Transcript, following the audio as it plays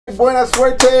Buena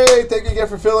suerte. Thank you again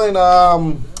for filling.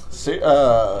 No,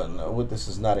 this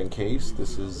is not in case.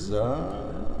 This is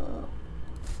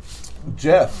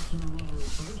Jeff.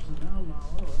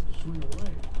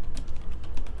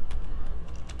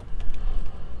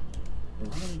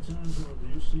 How many times do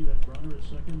you see that runner at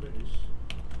second base,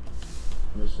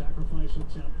 the sacrifice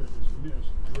attempt that is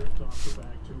missed, drift off the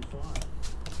back too far?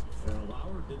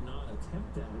 Lauer did not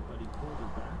attempt at it, but he pulled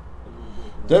it back a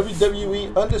little bit.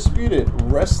 WWE Undisputed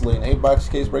Wrestling 8-box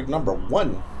case break number 1.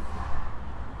 As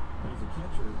a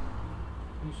catcher,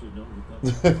 he should know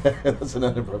that That's an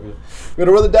inappropriate. We're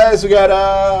gonna roll the dice. We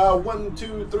got 1,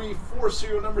 2, 3, 4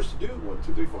 serial numbers to do. 1,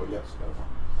 2, 3, 4. Yes. Got it.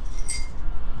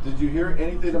 Did you hear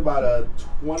anything about a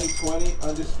 2020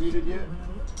 Undisputed yet?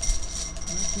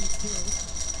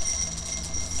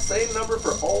 Same number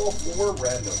for all 4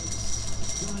 randoms.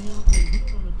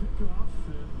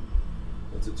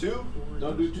 It's a 2.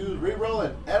 Don't do 2s. Reroll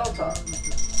and add on top.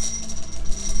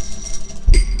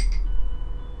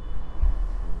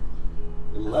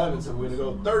 $11. So we're gonna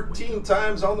go 13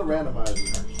 times on the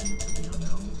randomizer.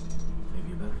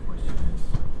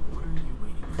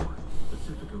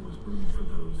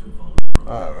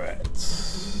 All right,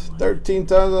 13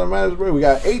 times on the randomizer break. We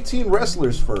got 18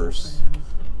 wrestlers first.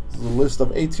 This is a list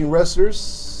of 18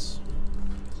 wrestlers.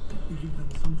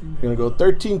 We're gonna go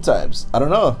 13 times. I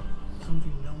don't know.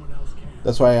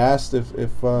 That's why I asked if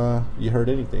you heard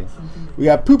anything. We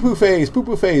got Poo Poo Face,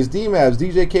 D-Mavs,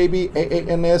 DJ KB,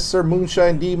 AANS, Sir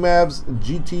Moonshine, D-Mavs,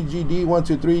 GTGD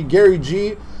 123, Gary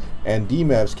G, and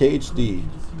D-Mavs KHD.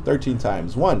 13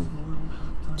 times. 1,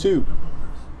 2,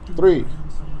 3,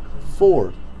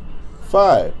 4,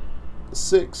 5,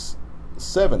 6,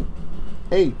 7,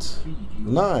 8,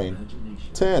 9,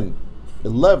 10,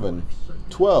 11,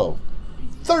 12,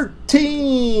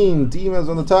 13. Demons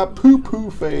on the top, Poo Poo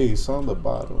Face on the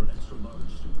bottom.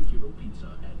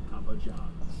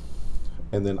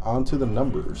 And then on to the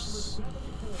numbers.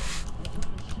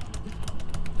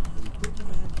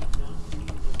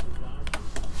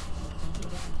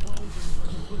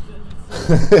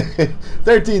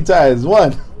 $13 times.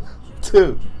 1,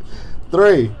 2,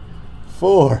 3,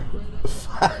 4,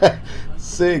 5,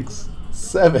 6,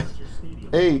 7,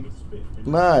 8,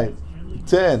 9,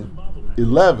 10,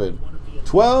 11,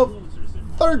 12,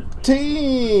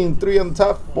 13. 3 on the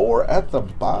top, 4 at the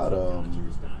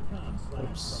bottom.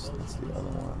 Oops, that's the other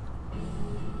one.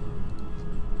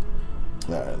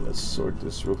 All right, let's sort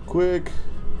this real quick.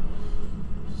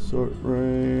 Sort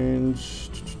range.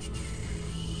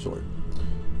 Sort.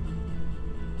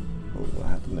 Oh, what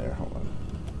happened there? Hold on.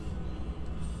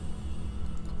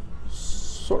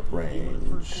 Sort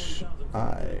range.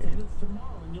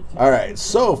 All right,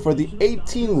 so for the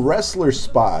 18 wrestler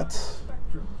spot,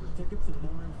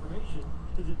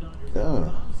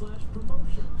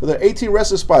 for the 18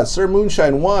 wrestler spot, Sir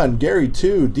Moonshine 1, Gary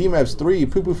 2, D-Mavs 3,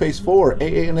 Poo Poo Face 4,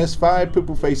 AANS 5, Poo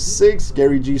Poo Face 6,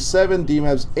 Gary G 7,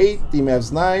 D-Mavs 8,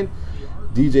 D-Mavs 9,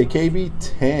 DJ KB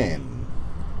 10.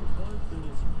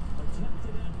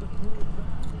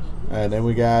 And then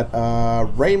we got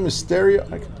Rey Mysterio.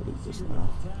 I can delete this now.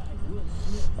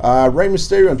 Rey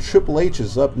Mysterio and Triple H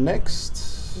is up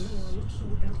next.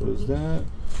 Close that.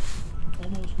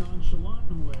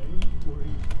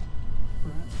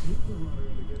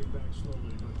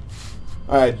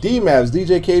 Alright, D-Mavs,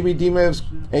 DJ KB, D-Mavs,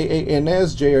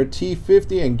 AANS, JRT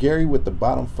 50, and Gary with the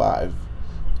bottom 5.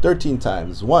 13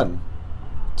 times. 1,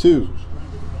 2,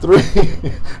 3,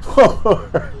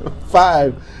 4,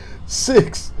 5,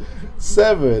 6,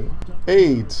 7,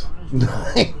 8,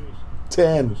 9,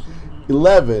 10,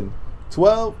 11,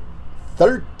 12,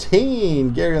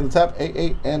 13. Gary on the top,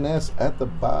 AANS at the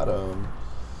bottom.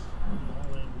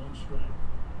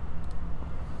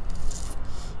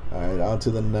 All right, on to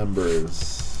the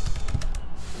numbers.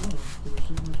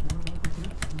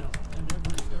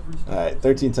 All right,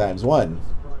 13 times. 1,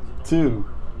 2,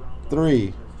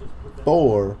 3,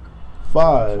 4,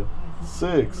 5,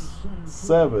 6,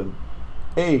 7,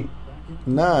 8,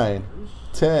 9,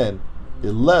 10,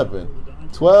 11,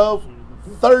 12,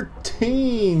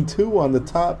 13. 2 on the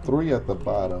top, 3 at the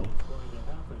bottom.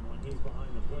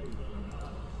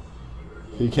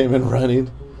 He came in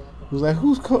running. He was like,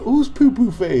 who's Poo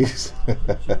Poo Face?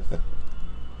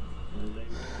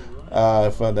 I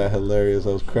found that hilarious. I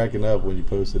was cracking up when you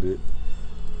posted it.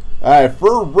 All right,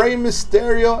 for Rey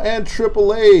Mysterio and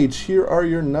Triple H, here are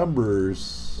your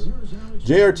numbers.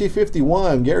 JRT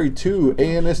 51, Gary 2,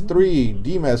 ANS 3,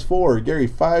 D-Mavs 4, Gary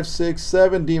 5, 6,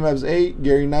 7, D-Mavs 8,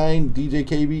 Gary 9, DJ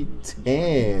KB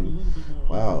 10.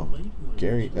 Wow,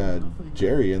 Jerry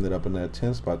ended up in that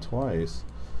 10 spot twice.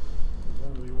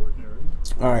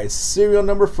 All right, serial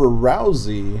number for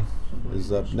Rousey.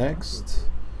 is up next.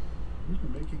 He's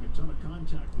been making a ton of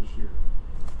contact this year.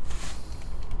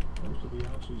 Most of the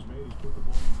outs he's made, he's put the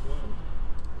ball in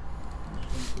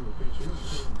play.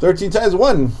 13 times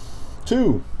 1,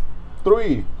 2,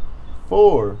 3,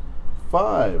 4,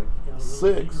 5,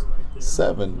 6,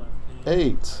 7,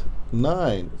 8,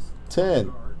 9,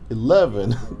 10,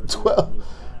 11, 12,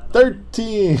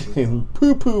 13.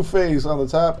 Poo-poo face on the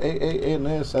top.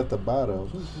 AANS at the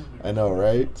bottom. I know,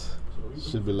 right?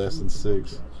 Should be less than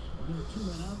 6.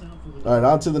 All right,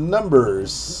 on to the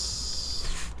numbers.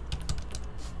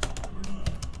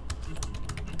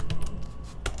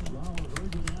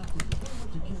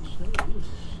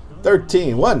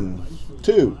 13. 1,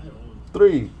 2,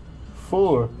 3,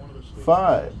 4,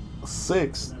 5,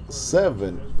 6,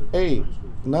 7, 8,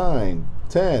 9,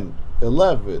 10,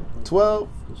 11, 12,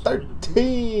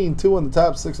 13. 2 on the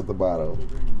top, 6 at the bottom.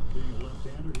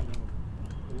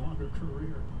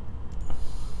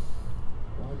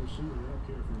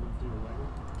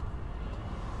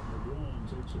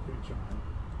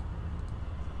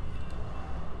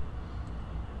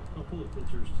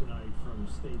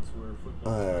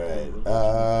 Alright,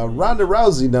 Ronda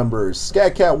Rousey numbers.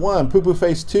 Scat Cat 1, Poo Poo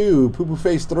Face 2, Poo Poo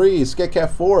Face 3, Scat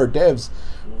Cat 4, Devs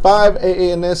 5,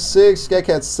 AANS 6, Scat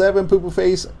Cat 7, Poo Poo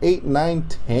Face 8, 9,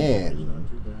 10.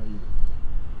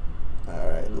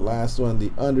 Alright, last one,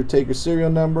 the Undertaker serial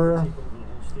number.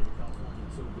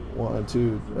 1,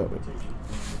 2,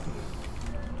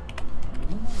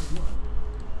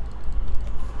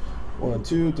 1,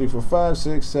 2, 3, 4, 5,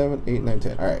 6, 7, 8, 9,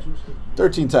 10. Alright.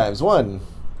 13 times. 1,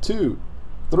 2,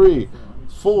 3,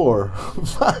 4,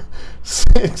 5,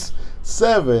 6,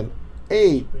 7,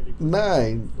 8,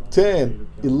 9, 10,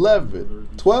 11,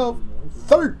 12,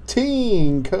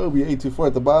 13. Kobe 824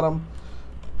 at the bottom.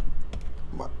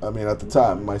 I mean at the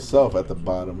top. Myself at the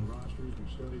bottom.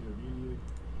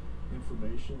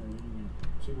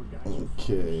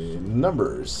 Okay.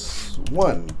 Numbers.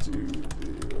 1, 2, 3.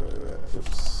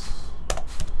 Oops.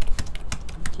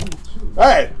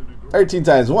 Alright, 13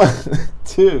 times. 1,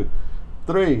 2,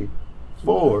 3,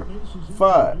 4,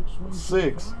 5,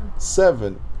 6,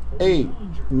 7, 8,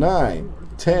 9,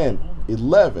 10,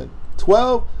 11,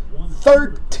 12,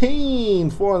 13.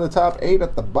 4 on the top, 8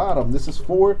 at the bottom. This is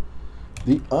for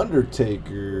the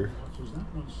Undertaker.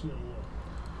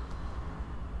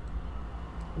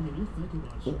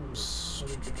 Oops.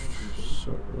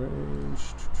 Short range.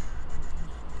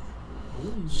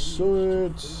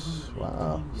 Short.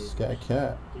 Wow. Scat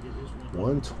Cat.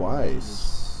 1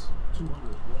 twice.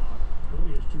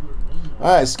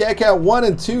 Alright, Scat Cat 1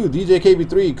 and 2. DJ KB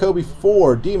 3. Kobe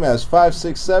 4. DMAS 5,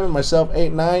 6, 7. Myself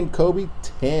 8, 9. Kobe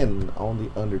 10 on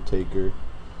the Undertaker.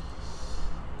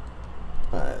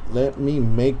 Alright, let me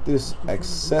make this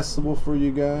accessible for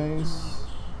you guys.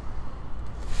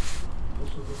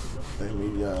 Let me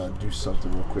do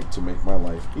something real quick to make my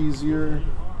life easier.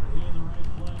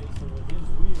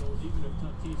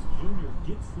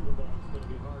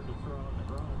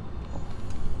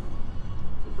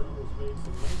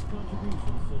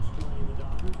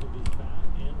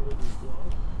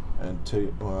 And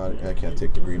well, I can't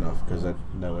take the green off because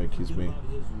that way it keeps me,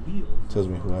 tells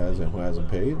me who has and who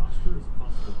hasn't paid.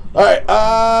 All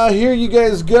right, here you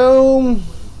guys go.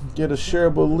 Get a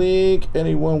shareable link.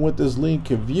 Anyone with this link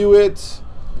can view it.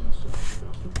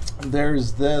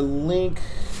 There's the link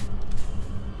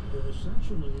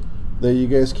that you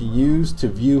guys can use to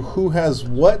view who has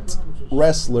what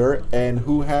wrestler and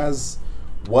who has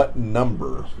what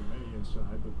number.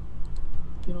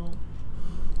 You know,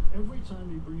 every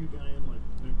time you bring a guy in like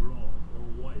Negron or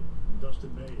White and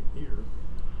Dustin May here,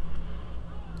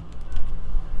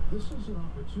 this is an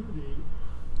opportunity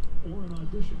or an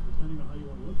audition, depending on how you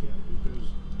want to look at it, because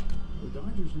the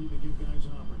Dodgers need to give guys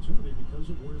an opportunity because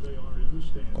of where they are in the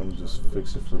standings. Let me just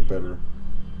fix it for better.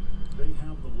 They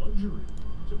have the luxury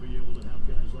to be able to have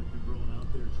guys like Negron out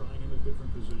there trying him at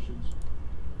different positions,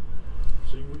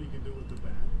 seeing what he can do with the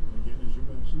bat, and again, as you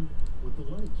mentioned, with the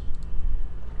legs.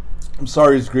 I'm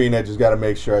sorry it's green. I just got to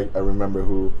make sure I remember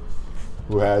who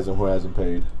has and who hasn't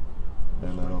paid.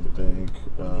 And I don't think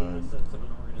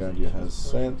Gandia has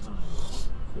sent.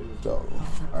 So,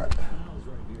 all right.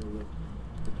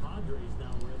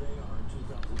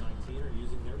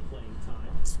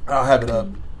 I'll have it up.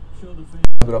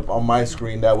 Have it up on my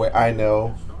screen. That way I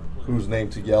know whose name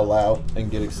to yell out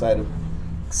and get excited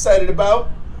about.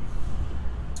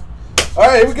 All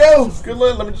right, here we go. Good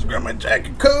luck. Let me just grab my Jack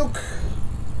and Coke.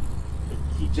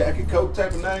 Jack and Coke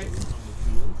type of night.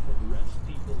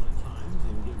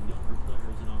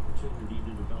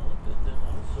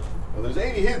 Well, there's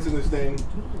 80 hits in this thing. So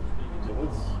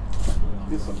let's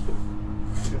get something.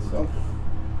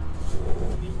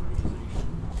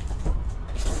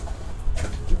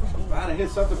 to hit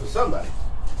something for somebody.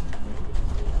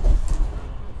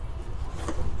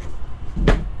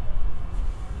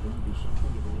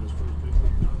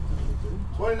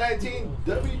 2019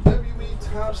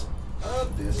 WWE Topps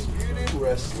Undisputed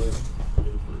Wrestling.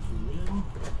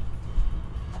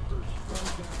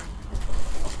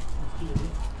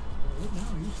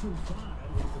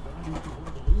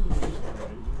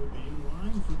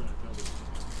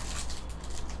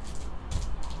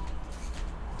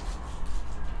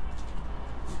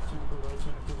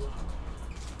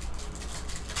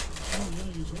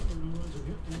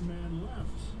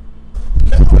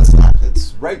 No, it's not.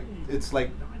 It's right. It's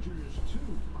like.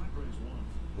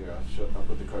 Here, I'll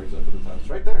put the cards up at the top. It's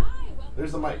right there.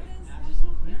 There's the mic.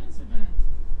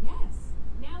 Yes.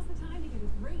 Now's the time to get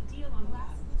a great deal on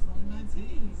last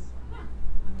 2019. Huh.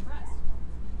 I'm impressed.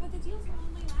 But the deals will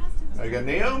only last in the I got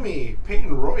Naomi,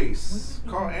 Peyton Royce,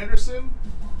 Carl Anderson.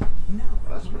 Oh,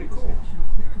 that's pretty cool.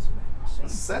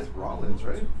 That's Seth Rollins,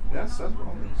 right? Yeah, Seth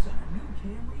Rollins.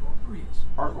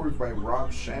 Artwork by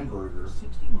Rob Schamberger.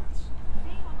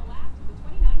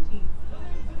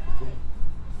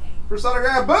 First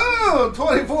autograph, boom!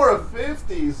 24 of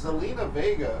 50, Zelina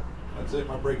Vega. That's it,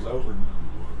 my break's over.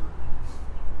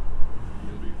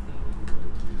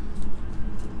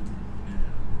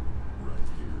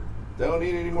 Don't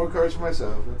need any more cards for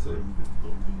myself, that's it.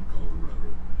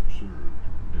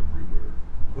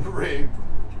 Rigged.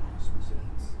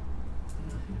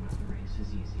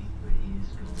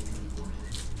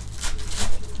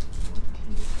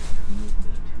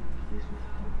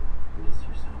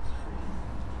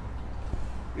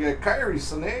 We got Kyrie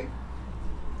Sane,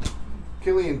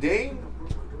 Killian Dane,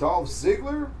 Dolph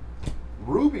Ziggler,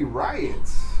 Ruby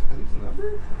Riott. Are these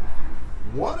numbered?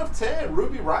 1 of 10,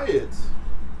 Ruby Riott.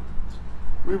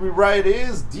 Ruby Riott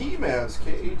is DMAV's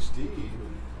KHD.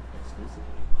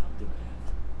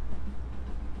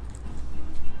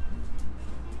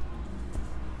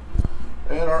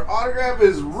 And our autograph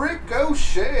is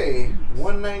Ricochet,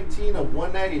 119 of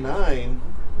 199.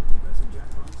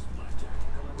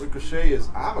 Ricochet is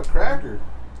I'm a cracker.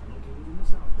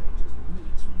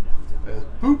 That's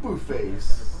Poo Poo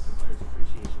Face.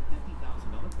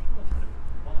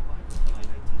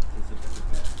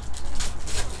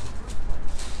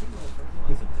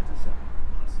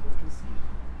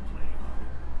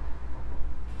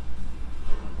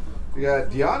 We got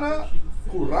Diana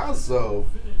Purrazzo,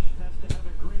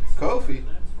 Kofi,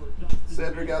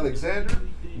 Cedric Alexander,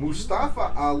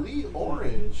 Mustafa Ali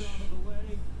Orange.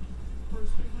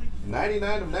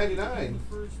 99 of 99.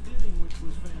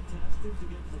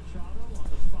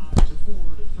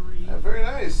 Yeah, very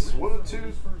nice. 1,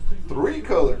 2, 3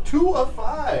 color. 2 of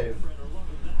 5.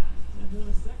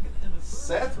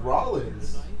 Seth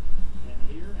Rollins.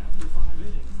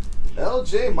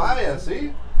 LJ Maya.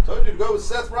 See? Told you to go with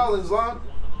Seth Rollins, Lon.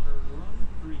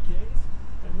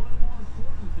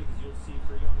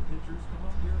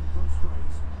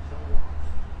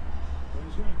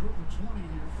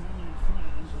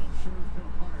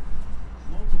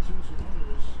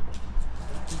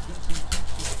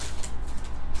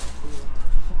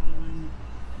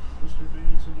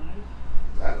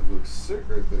 That looks sick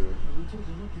right there.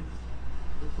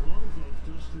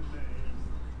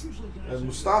 And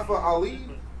Mustafa Ali,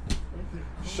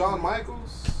 Shawn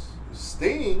Michaels,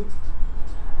 Sting,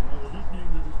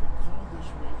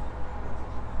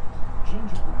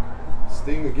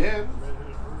 Sting again.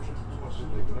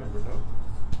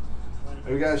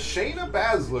 And we got Shayna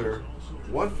Baszler,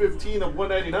 115 of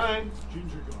 199.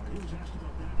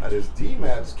 That is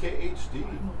DMAP's KHD.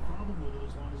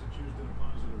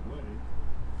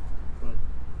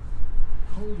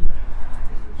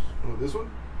 Oh, this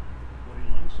one?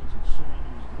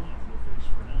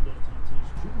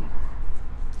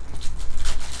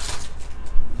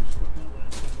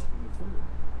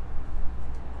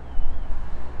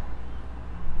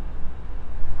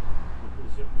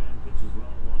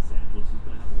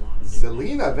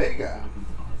 Zelina Vega,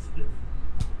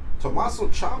 Tommaso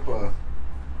Ciampa,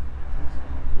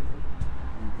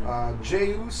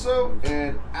 Jey Uso,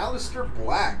 and Aleister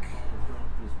Black.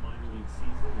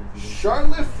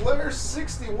 Charlotte Flair,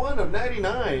 61 of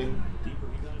 99.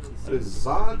 That is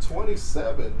Zon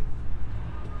 27.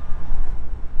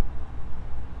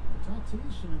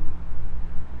 Tatis and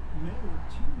May were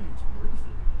teammates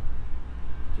briefly.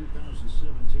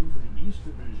 2017 for the East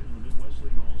Division in the Midwest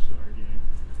League All-Star Game.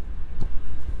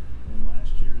 And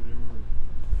last year they were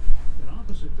in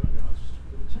opposite dugouts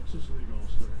for the Texas League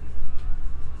All-Star Game.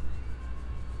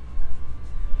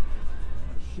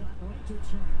 A shot right to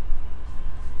Turner.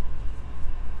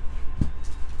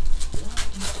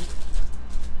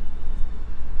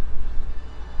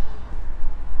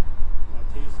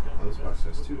 this box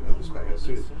has two. Oh, this pack has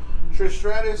two. Trish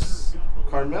Stratus,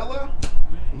 Carmella,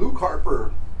 Luke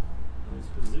Harper. Nice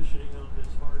positioning on this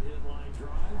hard hit line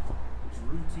drive.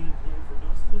 Routine play for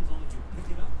Dustin as long as you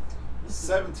pick it up.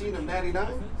 17 of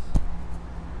 99.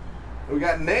 We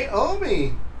got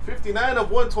Naomi, 59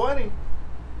 of 120.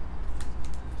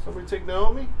 Somebody take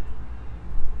Naomi?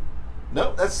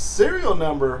 Nope, that's serial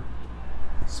number.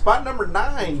 Spot number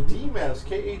 9, DMAS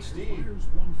KHD.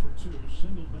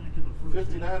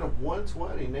 59 of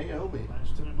 120, Naomi.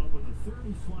 Last time up with a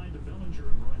 30 fly to Bellinger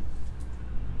and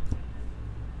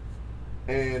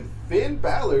right. And Finn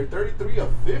Balor, 33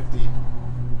 of 50.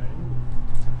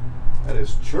 That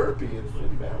is chirpy in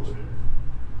Finn Balor.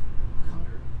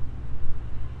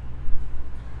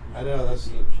 I know that's.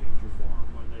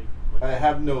 I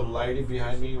have no lighting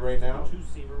behind me right now,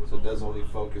 so it does only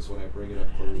focus when I bring it up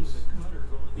close.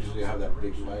 Usually I have that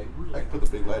big light. I can put the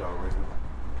big light on right now.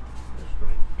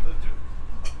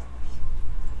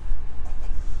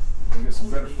 I get some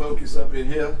better focus up in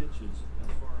here.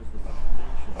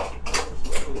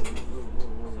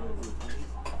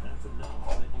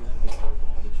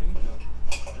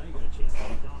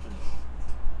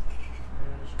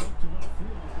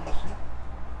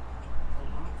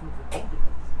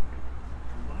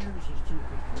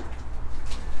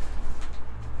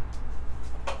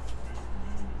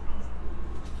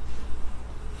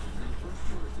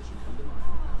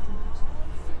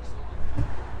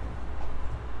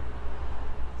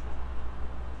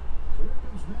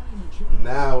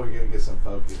 Now we're gonna get some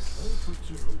focus.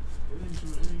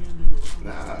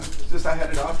 Nah, it's just I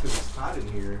had it off because it's hot in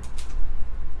here.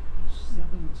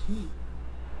 17.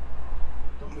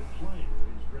 Double play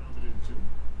is grounded into.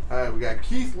 All right, we got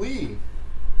Keith Lee,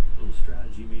 Little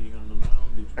strategy meeting on the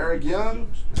mound. Eric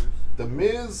Young, The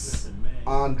Miz,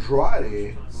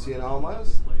 Andrade, Cien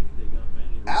Almas,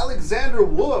 Alexander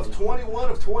Wolf, 21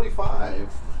 of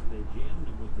 25.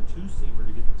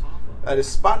 That is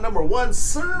spot number 1,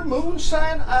 Sir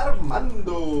Moonshine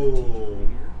Armando.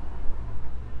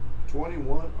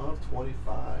 21 of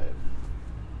 25.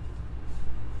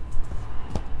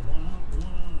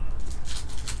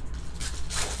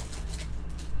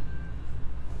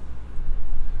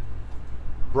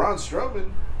 Braun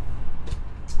Strowman,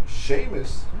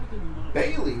 Sheamus,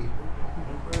 Bailey,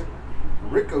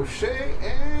 Ricochet,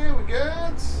 and we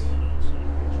got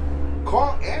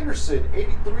Carl Anderson,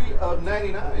 83 of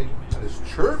 99. That is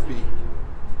chirpy.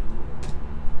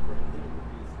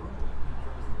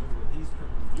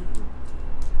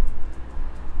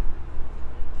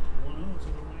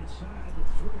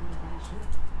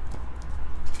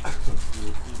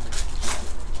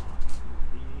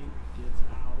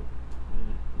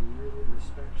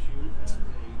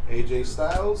 AJ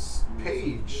Styles,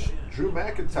 Paige, Drew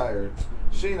McIntyre,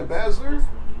 Shayna Baszler,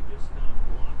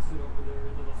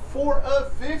 4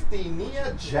 of 50,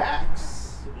 Nia Jax.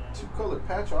 2-color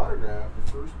patch autograph.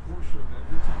 The first portion of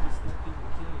every time he stepped in the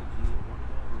cage, he hit one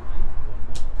ball to right, one ball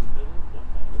up the middle, one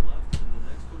ball to left, and the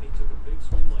next one he took a big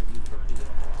swing like he was trying to hit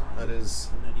a home run. That is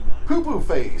and then he got Poo Poo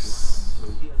Face. So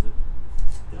he has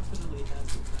definitely has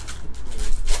the fast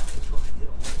control to try and hit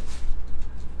a hole.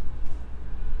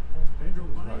 Pedro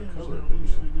Baez now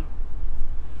loosening up.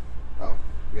 Oh,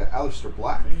 we got Aleister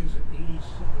Black. Baez at 87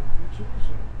 pitches.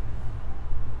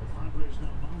 The Padres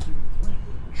now mounting the threat.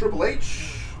 Triple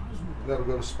H. That'll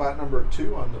go to spot number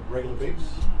 2 on the regular base.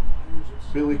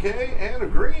 Billy Kay and a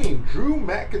green, Drew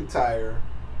McIntyre.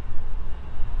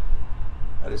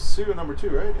 That is serial number 2,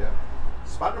 right? Yeah.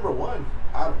 Spot number 1,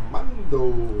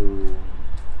 Armando.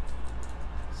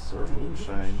 Sir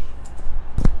Moonshine.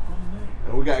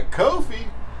 And we got Kofi.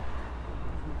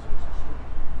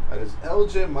 That is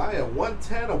LJ Maya,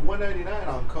 110 of 199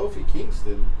 on Kofi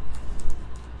Kingston.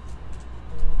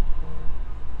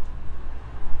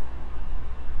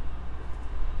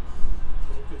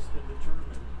 Focused and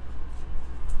determined.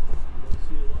 You don't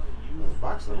see a lot of use.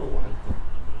 Box number 1. He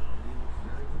looks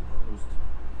very composed.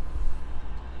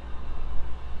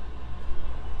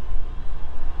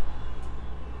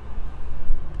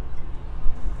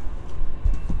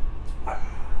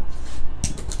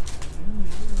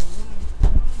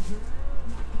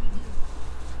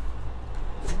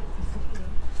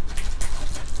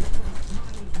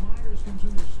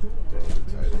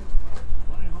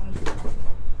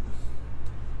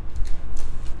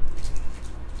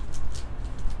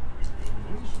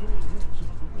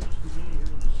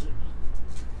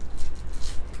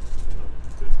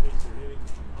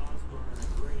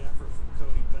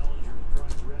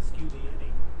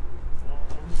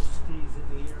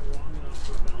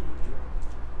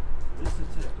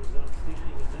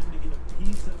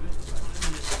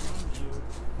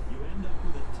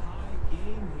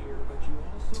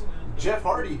 Jeff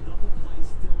Hardy. Double play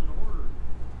still in order.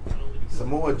 Not only because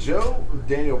Samoa Joe,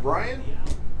 Daniel Bryan,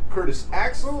 Curtis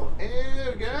Axel,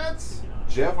 and we got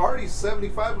Jeff Hardy,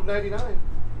 75 of 99.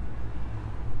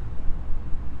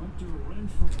 Hunter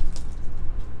Renfro.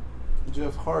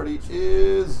 Jeff Hardy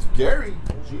is Gary,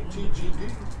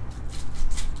 GTGD.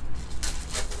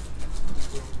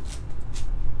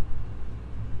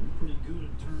 Pretty good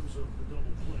in terms of the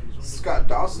double plays. Only Scott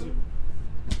Dawson,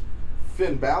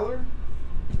 Finn Balor,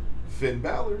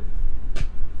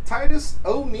 Titus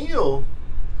O'Neil,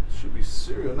 should be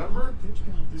serial number.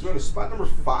 He's going to spot number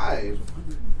 5.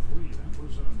 103. That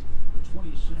was on the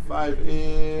 22nd. 5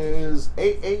 is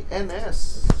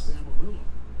AANS. Amarillo.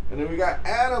 And then we got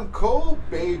Adam Cole,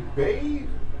 baby.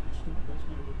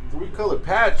 3-color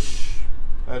patch.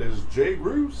 That is Jay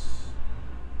Bruce.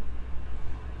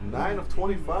 9 of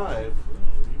 25. He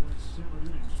went 7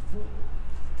 innings full.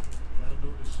 Got a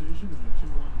no decision and a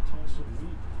 2-1 Tulsa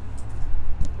lead.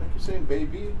 I think you're saying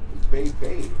baby. It's baby,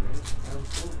 right? Adam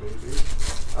Cole, baby.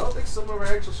 I don't think some of them are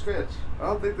actual sketch. I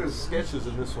don't think there's sketches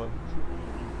in this one.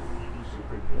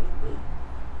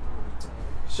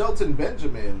 Shelton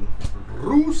Benjamin,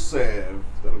 Rusev,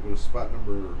 that'll go to spot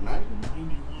number 9.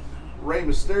 Rey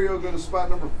Mysterio go to spot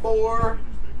number 4.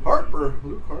 Harper,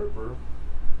 Luke Harper.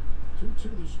 2-2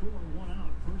 the score, 1 out,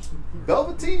 first and third.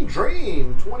 Velveteen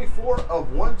Dream, 24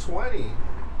 of 120.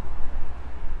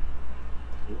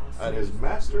 That is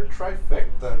Master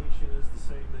Trifecta. Is the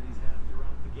same that he's had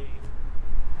throughout the game.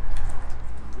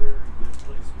 Very good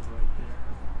placement right there.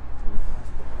 The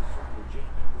fastball was trying to jam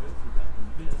in with. He got the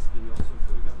miss, but he also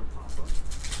could have got the pop up.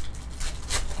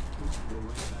 He could go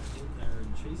right back in there and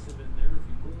chase him in there. If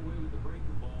you go away with the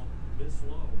breaking ball, miss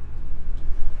low.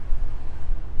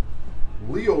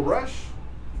 Leo Rush,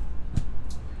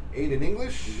 Aiden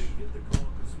English, He didn't get the call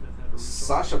because Smith had to reach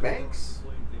Sasha over the Banks,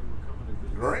 plate. They were coming a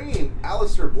good Green,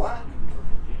 Alistair Black,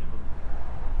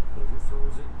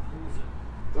 overthrows it and pulls it.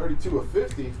 32 of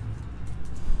 50.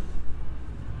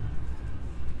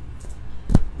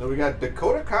 Then we got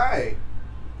Dakota Kai,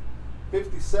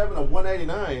 57 of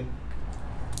 189.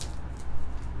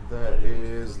 That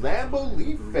is Lambo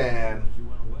Leaf fan, As you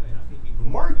went away, I think you can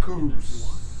go Marcus. back in there if you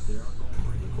want. They are going to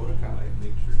bring it Dakota home. Kai.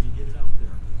 Make sure you get it out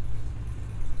there.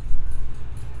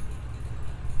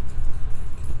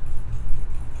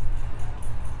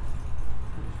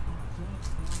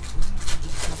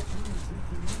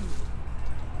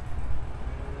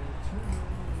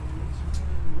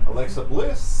 Alexa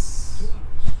Bliss,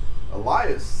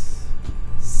 Elias,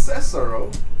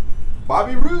 Cesaro,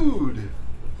 Bobby Roode.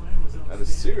 That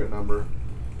is serial number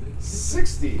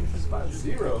 60, spot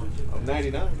 0 of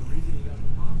 99.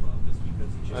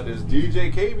 That is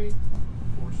DJ KB.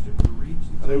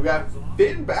 And then we got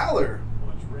Finn Balor,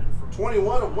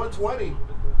 21 of 120.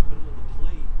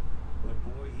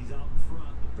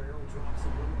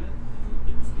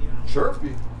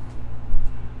 Chirpy.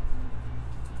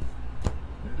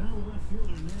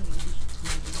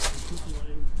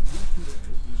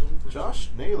 Josh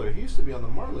Naylor, he used to be on the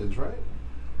Marlins, right?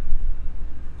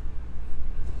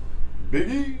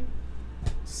 Biggie,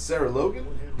 Sarah Logan,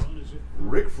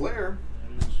 Ric Flair,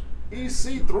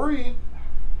 EC3.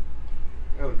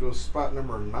 Gotta go spot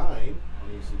number 9 on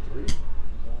EC3.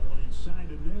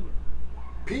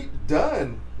 Pete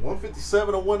Dunne,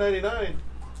 157 of 199.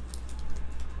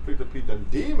 Picked up Pete Dunne.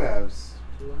 D-Mavs.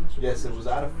 Yes, it was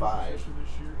out of 5. This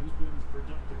year, he's been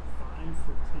productive, 5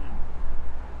 for 10.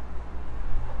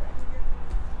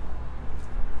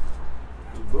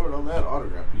 Good Lord on that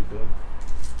autograph, Pete Dunne.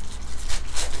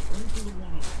 Ready for the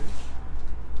 1-0 pitch.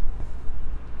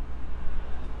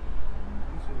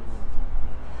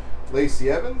 Lacey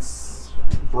Evans,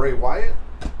 Bray Wyatt,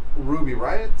 Ruby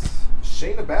Riott,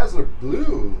 Shayna Baszler,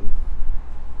 blue.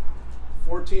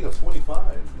 14 of 25.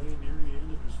 Way near the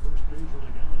end of his first major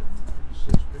league outing,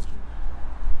 96 pitches.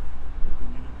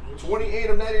 Looking in at both 28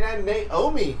 of 99,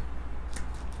 Naomi. sides.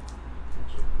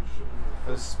 Looks over his shoulder.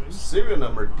 That's serial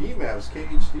number D-Mavs,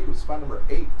 KHD with spot number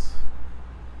 8. 2-0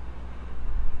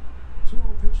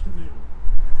 pitch to Naylor.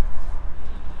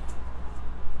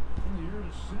 In the air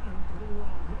to center, pretty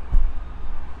well hit.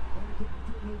 Back up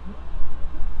to the play.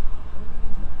 And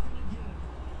he's not going to get it.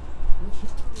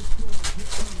 Machado scores. Here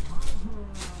comes Hosmer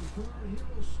around third. He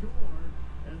will score.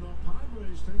 And the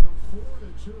Padres take a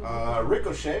 4-2.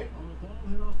 Ricochet, On the ball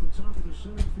hit off the top of the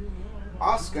center field wall by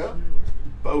Oscar, Chris Naylor.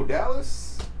 Bo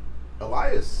Dallas,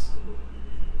 Elias.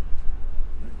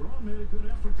 McGraw made a good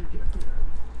effort to get there.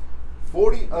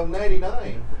 40 of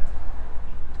 99.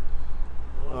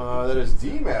 That is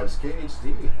D-Mavs, KHD.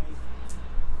 And here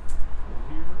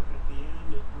at the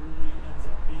end, it really ends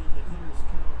up being the hitter's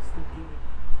counts that get it.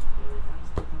 Where he has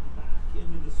to come back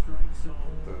into the strike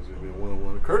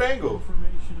angle.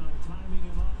 Information on timing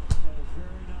him up.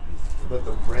 Very nice. But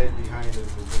the red behind him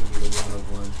is going to be the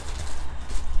 1/1.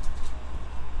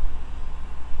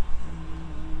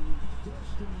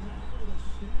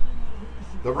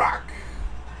 The Rock.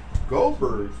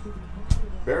 Goldberg.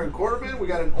 Baron Corbin. We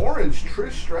got an orange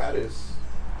Trish Stratus.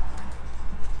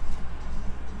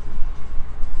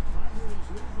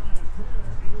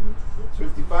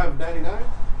 $55.99.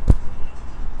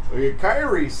 We got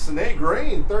Kyrie Snake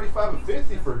Rain,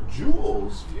 35/50 for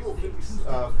Jewels. Fuel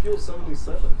 77. And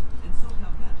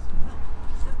SoCal Gas can help.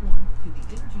 Step 1, get the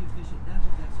energy-efficient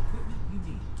natural gas equipment you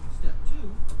need. Step 2,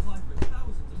 apply for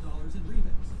thousands of dollars in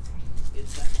rebates.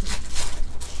 It's that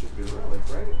simple. Should be relic,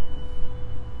 right?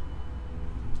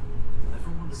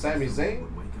 Everyone Sami Zayn,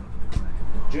 would wake up at the crack of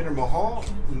dawn. Jinder Mahal,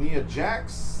 Nia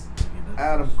Jax,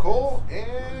 Adam Cole,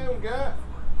 and we got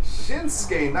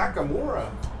Shinsuke Nakamura.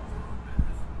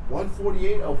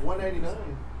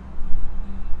 148/199.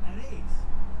 At Ace,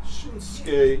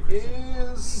 Shinsuke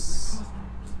is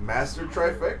Master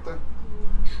Trifecta.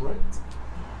 Trent.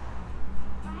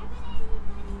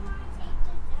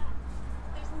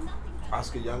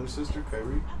 Oscar younger sister,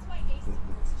 Kyrie. That's why ACE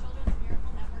supports Children's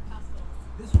Miracle Network hospitals.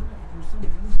 this right for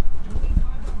somebody else,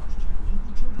 $25 to your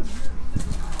local Children's Miracle Network.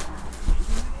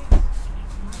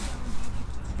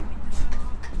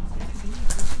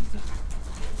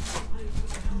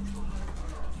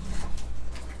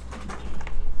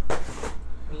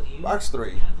 Will you Box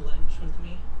 3. have lunch with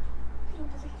me? I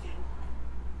don't believe it.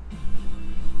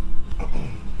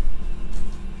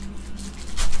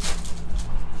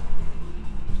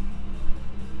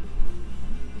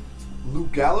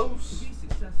 Luke Gallows,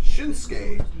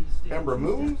 Shinsuke, Ember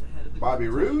Moon, Bobby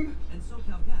Roode, And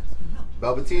SoCal Gas can help.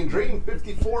 Velveteen Dream,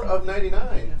 54/99.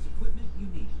 Gas equipment you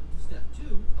need. Step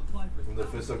 2, apply for From the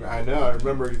fist of, I know, I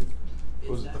remember,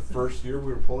 was it the first year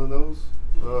we were pulling those?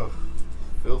 Ugh,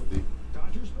 filthy.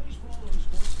 Dodgers baseball on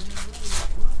Sportsman Radio is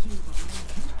brought to you by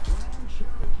Jeep Grand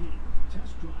Cherokee.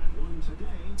 Test drive one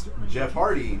today. during Jeff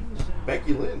Hardy, Wednesday.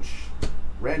 Becky Lynch,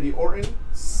 Randy Orton,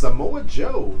 Samoa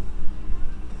Joe.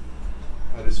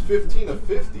 That is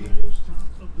 15/50. Top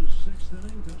of the 6th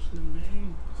inning, Dustin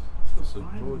May. That's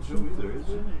not Samoa Joe either, is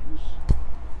it? Innings.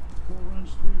 4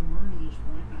 runs, 3 earned to this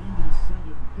point,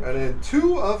 97 pitches. And then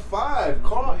 2/5,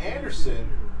 Carl Anderson.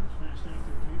 Fast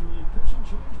after Major League pitching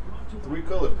change brought to you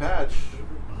 3-color patch.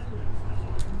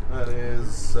 That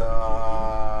is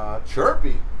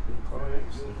Chirpy. Carl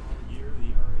Anderson. Year, the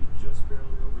ERA just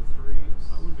barely over 3. I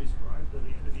wouldn't be surprised by the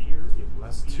end of the year. It would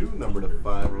That's be 2 number to under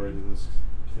 5 3. already in this This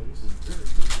case. is very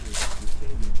good news for the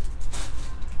stadium.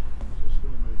 Cisco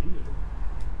Medina.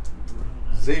 Around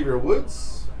that Xavier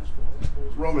Woods, fastball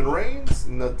pulls Roman Reigns,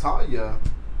 Natalia,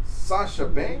 Sasha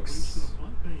Reached Banks, the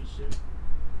bunt base hit.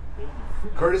 In the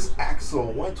fifth. Curtis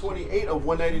Axel,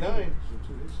 128/199. So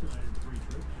to his side in 3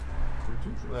 trips. Or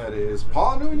 2 trips. That is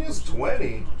Paul Nunez,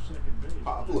 20. Off second base.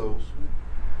 Pablo.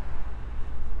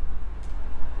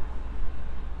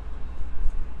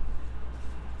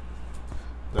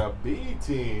 The B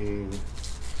team. The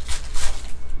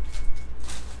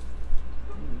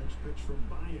next pitch from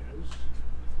Baez.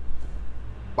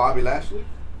 Bobby Lashley,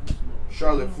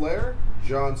 Charlotte Flair,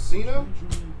 John Cena,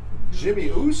 Jimmy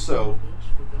Uso.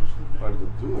 Part of the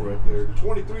duel right there.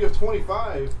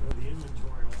 23/25.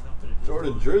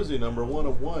 Jordan jersey number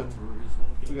 1/1.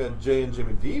 We got Jay and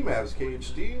Jimmy D Mavs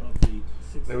KHD.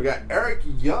 Then we got Eric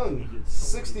Young,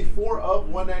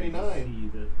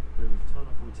 64/199.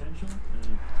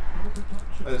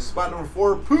 That is spot number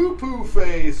 4, Poo Poo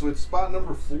Face with spot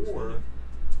number 4.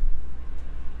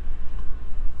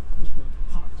 This one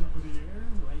popped up in the air,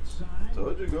 right side.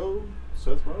 Told you go,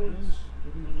 Seth Rollins.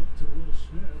 Giving a look to Will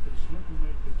Smith, and Smith will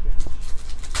make the catch.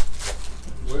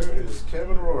 Where is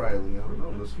Kevin O'Reilly? I don't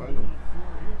know. Let's find him. 4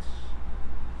 hits,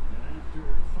 and after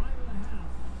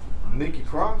 5.5. Nikki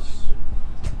Cross,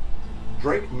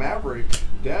 Drake Maverick,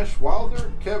 Dash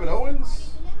Wilder, Kevin Owens.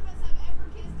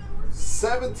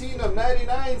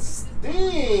 17/99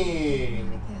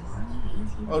 Sting.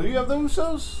 Oh, do you have the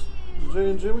Usos? Jay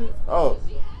and Jimmy? Oh,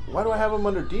 why do I have them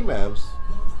under D-Mavs?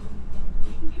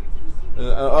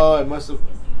 Oh, I must have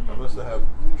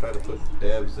tried to put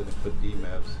Devs and put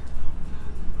D-Mavs.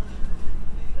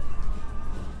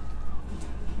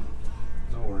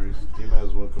 No worries,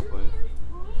 D-Mavs won't complain.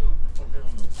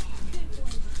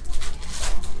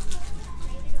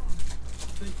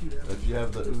 If you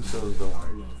have the Usos, don't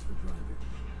worry.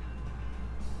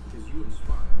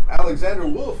 Alexander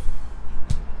Wolf,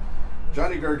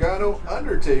 Johnny Gargano,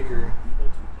 Undertaker,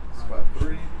 spot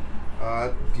 3.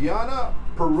 Diana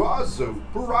Purrazzo,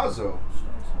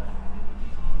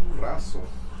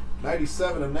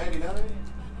 97/99.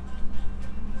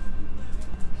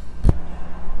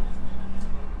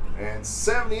 And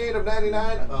 78 of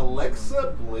 99,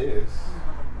 Alexa Bliss.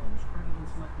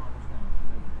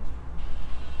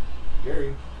 Gary,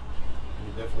 you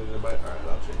definitely gonna buy it? Alright,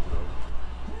 I'll change it over.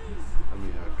 Let me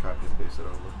copy and paste it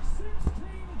over.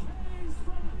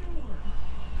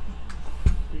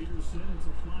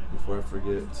 Before I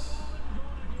forget.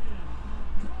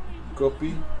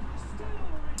 Copy.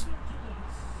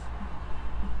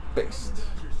 Paste.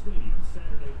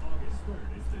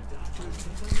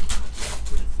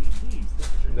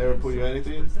 Never put you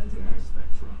anything?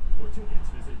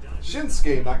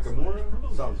 Shinsuke Nakamura.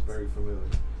 Sounds very familiar.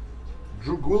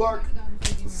 Drew Gulak.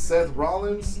 Seth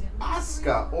Rollins.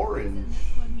 Asuka Orange.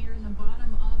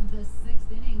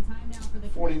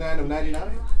 49 of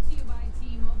 99.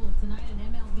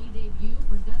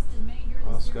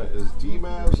 Asuka is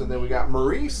D-Mavs. And then we got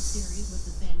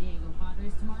Maurice.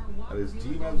 That is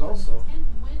D-Mavs also.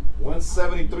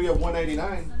 173 of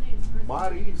 189.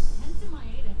 Maurice.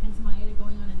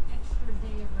 Going on an extra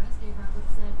day of rest. Dave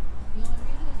Roberts said the only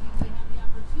reason is because they have the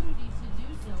opportunity to do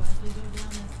so as we go down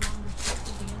this longer stretch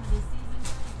at the end of the season.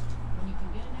 When you can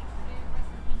get an extra day of rest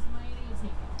for Pennsylvania, you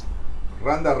take it.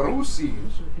 Randa Rousey.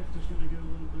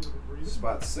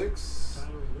 Spot 6.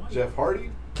 Jeff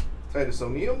Hardy. Titus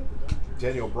O'Neil.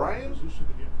 Daniel Bryan.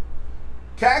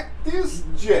 Cactus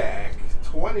Jack.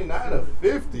 29 of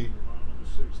 50.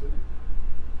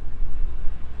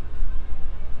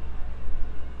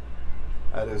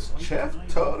 That is Chef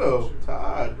Toto.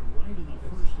 Todd.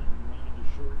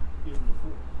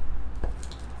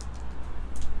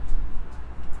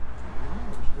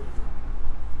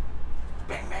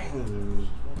 Bang, bang.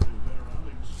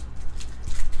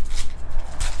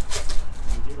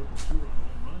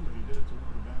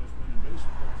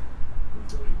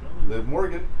 Liv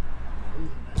Morgan.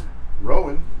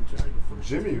 Rowan.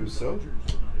 Jimmy Uso.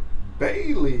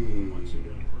 Bailey.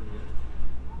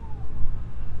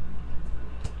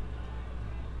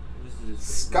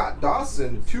 Scott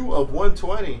Dawson, 2 of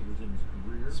 120.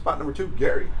 Spot number 2,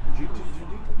 Gary.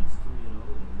 GTGD.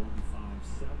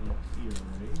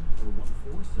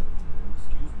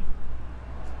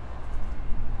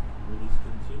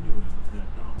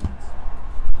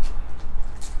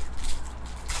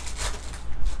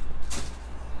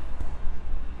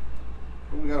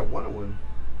 We got a 1-1.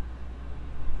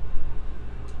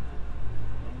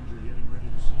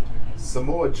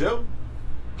 Samoa Joe.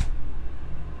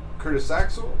 Curtis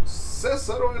Axel.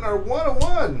 Cesaro in our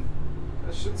 1-1.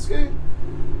 That's Shinsuke.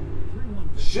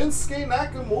 Shinsuke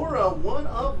Nakamura, 1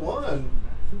 of 1.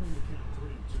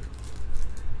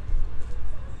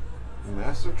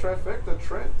 Master Trifecta,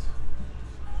 Trent.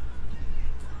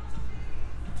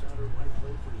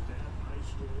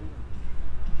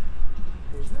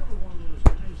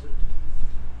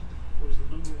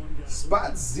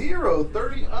 Spot 0,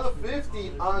 30 of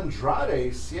 50,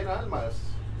 Andrade Cien Almas.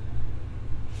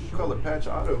 Color patch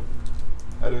auto.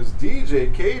 That is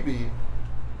DJ KB.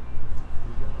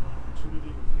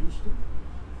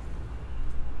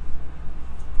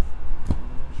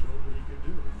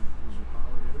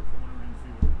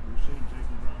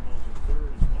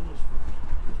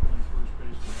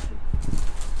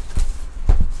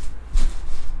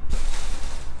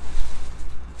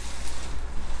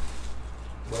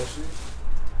 Bless you.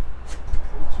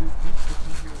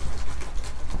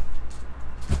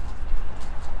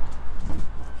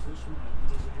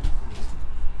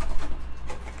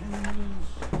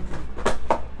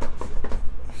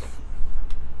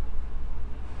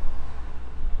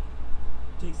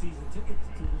 Take season tickets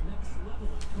to the next level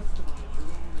and customize your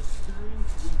own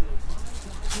experience with a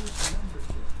 5,000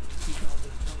 membership.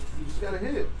 2020 You just got a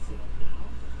hit. sale now.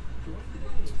 Join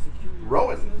today and secure your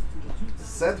Rowan. access to the 2020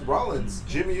 Seth Rollins,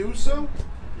 Jimmy Uso,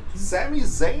 Sami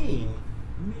Zayn.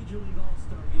 Major League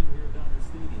All-Star game here at Dodger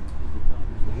Stadium. Visit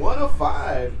Dodgers. 1 of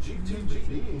 5,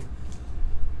 GTGD.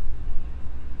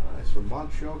 Nice from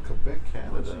Montreal, Quebec,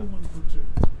 Canada. 1 for 2.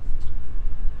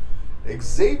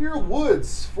 Xavier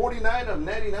Woods, 49 of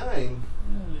 99.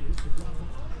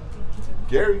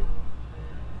 Gary.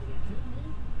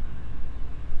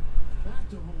 Back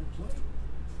to home plate.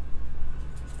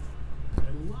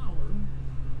 And Lauer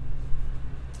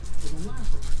for the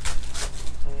lapper.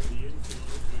 All the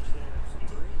infielders, which they have some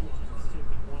great ones,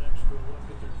 taking one extra look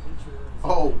at their pitcher.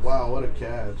 Oh, wow, what a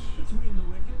catch. Between the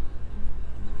wicket.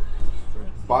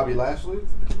 Bobby Lashley,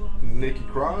 Nikki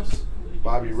Cross,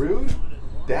 Bobby Roode,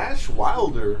 Dash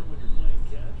Wilder.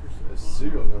 A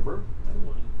serial number.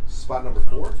 Spot number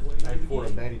 4, 94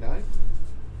 of 99.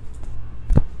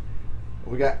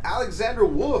 We got Alexander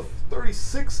Wolf,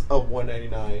 36 of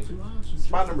 199.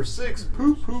 Spot number 6,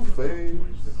 Poo Poo Face.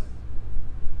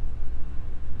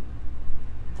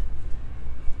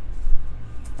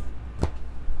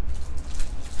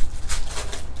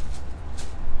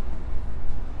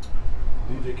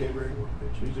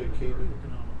 DJ KB.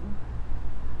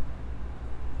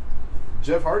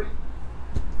 Jeff Hardy.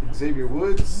 Xavier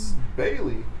Woods.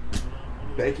 Bailey.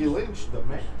 Becky Lynch, the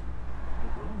man.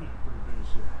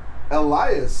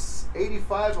 Elias,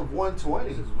 85 of 120.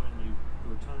 This is when you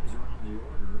go times around the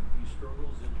order. He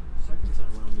struggles in second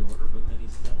time around the order, but then he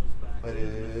settles back. That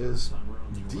in the is first time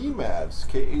around the order. D-Mavs,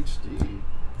 KHD,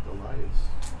 Elias.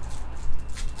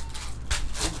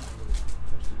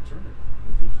 Justin Turner,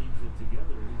 if he keeps it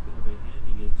together, he's going to be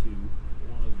handing it to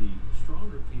one of the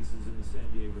stronger pieces in the San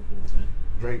Diego bullpen.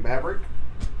 Drake Maverick,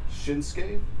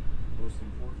 Shinsuke, Most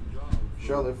important job.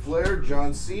 Charlotte Flair,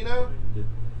 John Cena,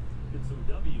 Get some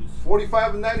W's.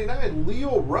 45 of 99,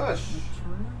 Leo Rush,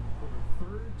 Turner, for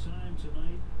the third time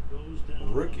tonight, goes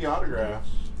down. rookie autograph.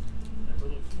 And for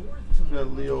the fourth time,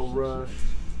 Got Leo Rush.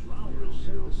 Lauer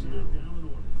set the side down in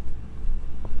order.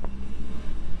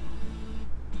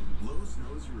 Lowe's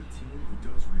knows you're a team who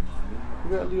does remodeling.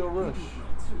 We got Leo Rush. You do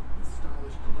well too, with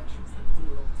stylish collections that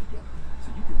pull it all together,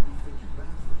 so you can rethink your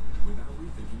bathroom without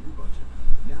rethinking your budget.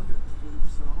 Now get up to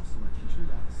 40% off select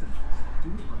Trinidad essentials.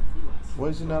 Do it right for less. Why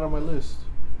is he not on my list?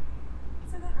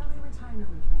 So that early retirement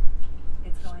we planned,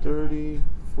 it's going 30,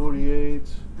 48,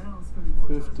 Now I'm spending more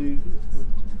 50. time with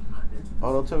kids.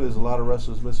 Oh, don't tell me there's a lot of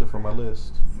wrestlers missing from my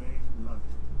list. They love it.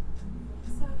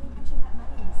 So you mentioned that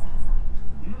money was set aside.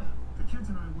 Yeah, the kids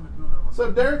and I want to build our What's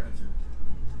up, Derek?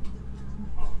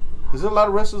 Is there a lot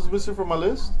of wrestlers missing from my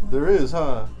list? There is,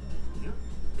 huh? Yep,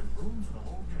 there's room for the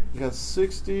whole You game. got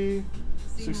 60,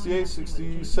 68,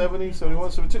 60, 70,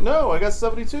 71, 72. No, I got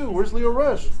 72. Where's Leo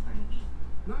Rush?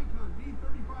 Nikon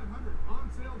D3500 on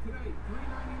sale today,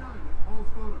 $399 at Paul's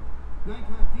Photo.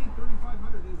 Nikon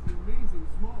D3500 is the amazing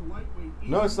small, lightweight.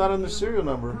 No, it's not on the serial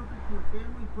number. Perfect for your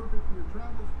family, perfect for your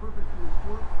travels, perfect for your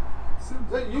sports.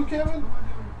 Simple. Is that you, Kevin? Come on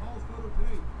down to Paul's Photo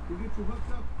today. We'll get you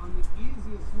hooked up on the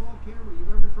easiest small camera you've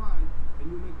ever tried,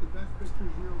 and you'll make the best pictures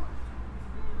of your life.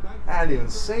 Nikon I didn't even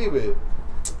save it.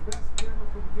 The best camera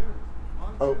for beginners.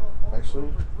 On Oh, sale at Paul's actually.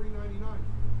 Photo for $399.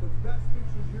 The best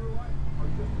pictures of your life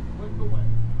are just a click away.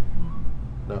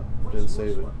 No, What's didn't your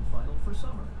save it. Smart and Final for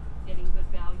summer? Getting good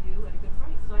value at a good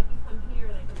price, so I can come here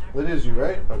and I can actually. That is you,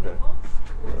 right? Okay.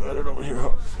 Right it over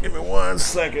here. Give me 1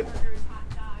 second. Burgers, hot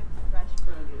dogs, fresh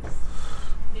produce.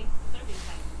 Big serving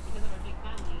time. Because of our big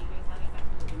family, you guys have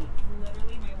exactly what you need.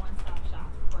 Literally my one-stop shop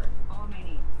for all my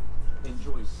needs.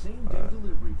 Enjoy same-day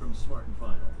delivery from Smart and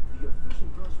Final, the official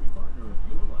grocery partner of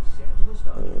your Los Angeles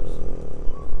Dodgers.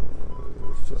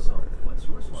 So, what's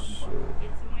your Smart and Final?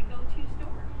 It's my go-to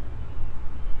store.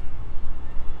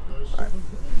 The seventh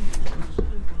inning is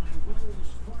presented by Wells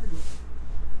Fargo.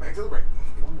 Back to the break.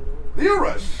 One of those Leo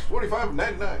Rush, 45 of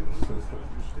 99.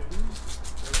 understandings.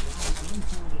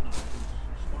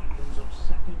 Spot comes up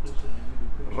second this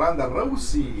inning. Ronda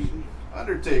Rousey,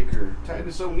 Undertaker,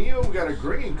 Titus O'Neil. We got a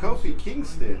green, Kofi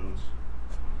Kingston.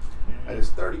 That is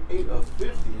 38 of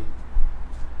 50.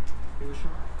 He was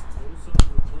sharp. Both sides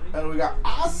of the plate. And we got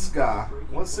Asuka,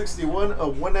 161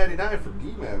 of 199 for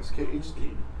D-Mavs,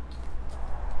 KHD.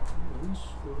 Luis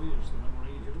Farias, the number 8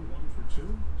 hitter, 1 for 2.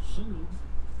 Singled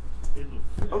in the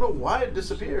fifth. I don't know why it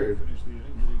disappeared. Finished the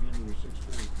inning getting into a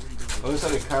 6.3. At least I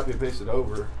didn't copy and paste it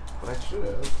over, but I should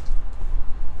have.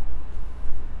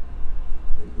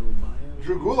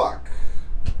 Drew Gulak,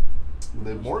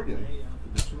 Liv Morgan,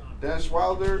 Dash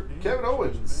Wilder, Kevin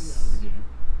Owens,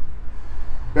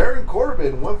 Baron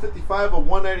Corbin, 155 of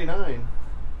 199.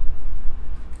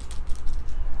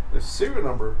 The serial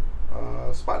number,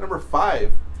 spot number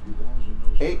 5,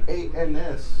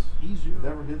 AANS.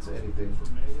 Never hits anything.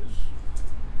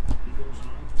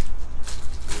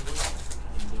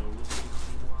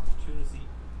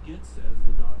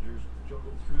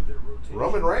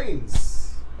 Roman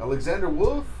Reigns, Alexander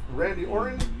Wolf, Randy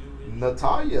Orton,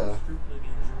 Natalya.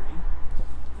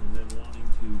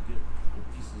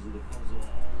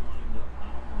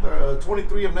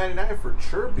 23 of 99 for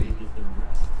Chirpy.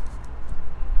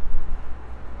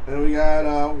 And we got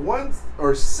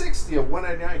 60 of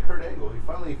 199 Kurt Angle. He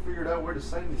finally figured out where to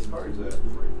sign these cards at.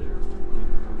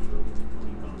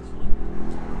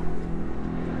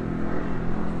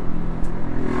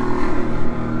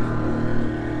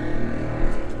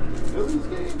 Phillies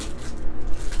game.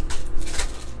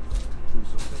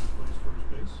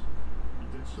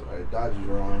 Alright, Dodgers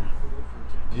are on.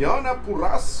 Diana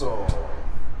Purrazzo,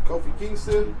 Kofi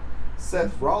Kingston,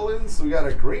 Seth Rollins. We got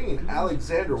a green,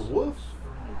 Alexander Wolf.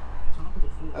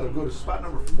 That'll go to spot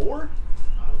number 4.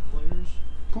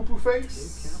 Poo Poo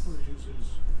Face.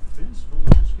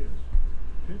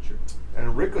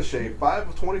 And Ricochet, 5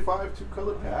 of 25,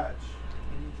 2-color patch.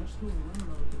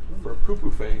 For Poo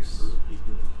Poo Face.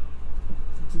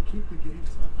 To keep the game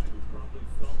tied. Probably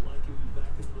felt like he was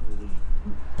back in Little League.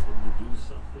 Able to do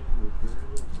something with very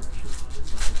little pressure on him.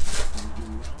 He do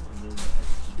well and then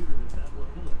executed at that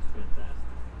level. That's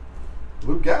fantastic.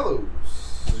 Luke Gallows,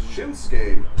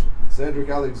 Shinsuke, Cedric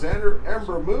Alexander,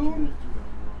 Ember Moon,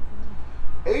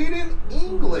 Aiden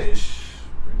English.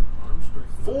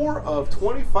 4 of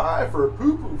 25 for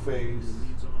Poo Poo Face.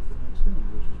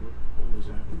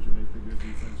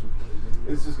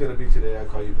 This is gonna be today. I'll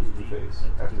call you Poo Poo Face.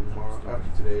 After tomorrow,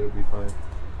 after today, it'll be fine.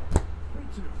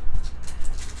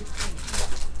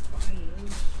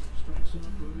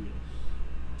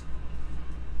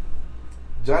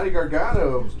 Johnny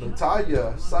Gargano,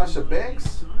 Natalya, Sasha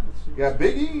Banks. You got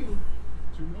Big E.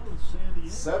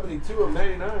 72 of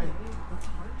 99.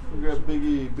 We got Big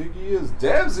E. Big E is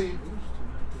Devsy.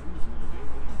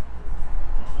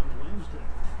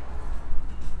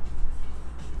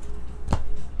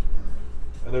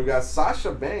 And then we got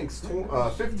Sasha Banks,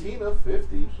 15 of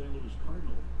 50.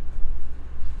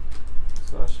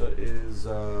 Sasha is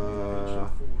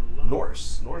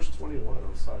Norse 21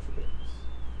 on Sasha Banks.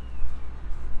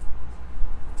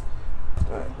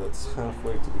 Alright, that's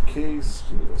halfway to the case.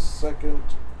 Give me a second.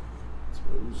 Let's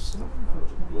move stuff out of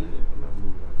the way. I'm not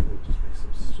moving out of the way, just make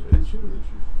some space.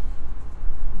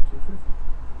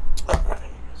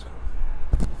 Alright, let's go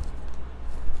there.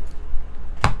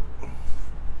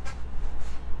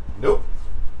 Nope,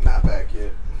 not back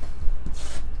yet.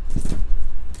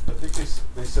 I think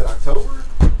they said October?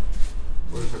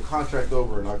 Or is their contract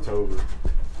over in October?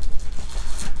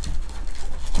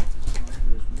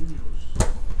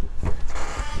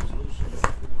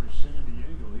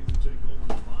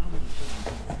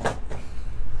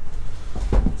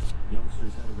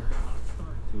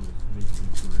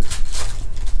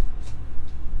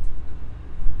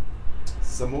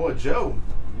 Samoa Joe,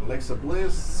 Alexa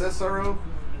Bliss, Cesaro,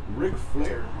 Ric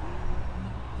Flair,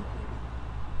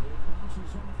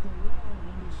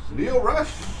 Lio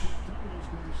Rush,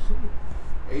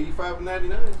 85 of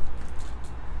 99.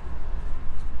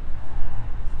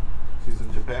 She's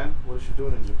in Japan. What is she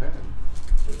doing in Japan?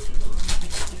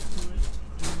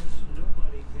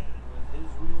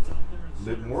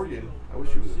 Liv Morgan. I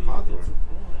wish she was in Hawthorne.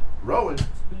 Rowan,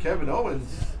 Kevin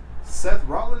Owens, Seth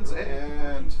Rollins,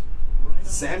 and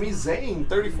Sami Zayn,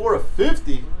 34 of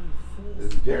 50.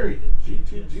 This is Gary,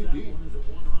 G2GD.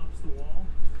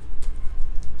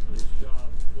 Nice job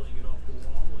playing it off the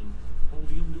wall and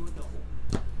holding him to a double.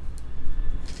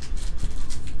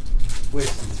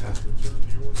 Wasting time. Turn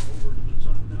the order over to the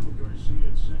top now. Garcia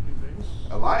at second base.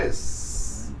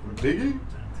 Elias, Biggie,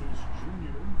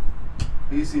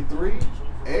 Tatis Jr. EC3,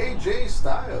 AJ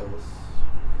Styles,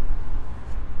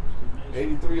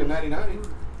 83 of 99.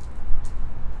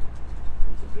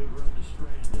 It's a big run to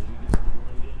Strand as you get into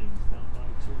the late innings, down by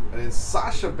 2. And then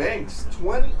Sasha Banks,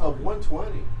 20 of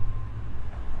 120.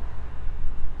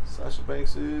 Sasha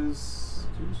Banks is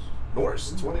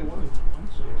Norse, 21.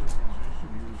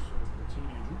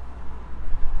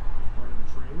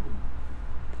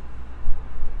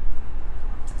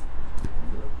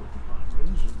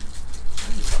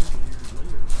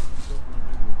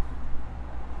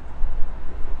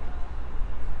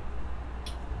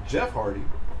 Jeff Hardy,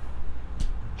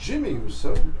 Jimmy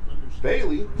Uso,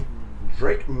 Bailey,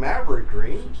 Drake Maverick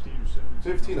Green,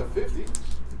 15 of 50.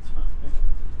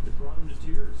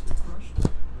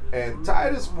 And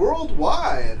Titus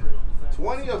Worldwide,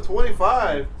 20 of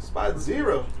 25, spot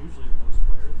 0.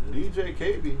 DJ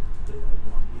KB.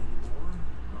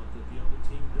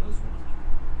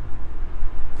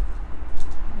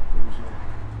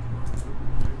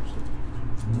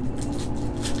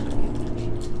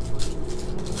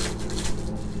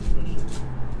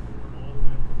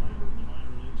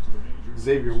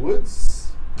 Xavier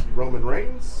Woods, Roman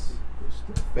Reigns,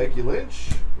 Becky Lynch,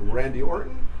 Randy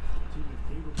Orton.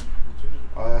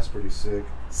 Oh, that's pretty sick.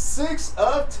 6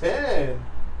 of 10.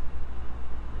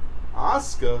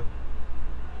 Asuka.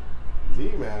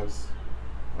 D-Mavs.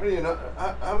 I don't even know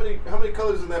how many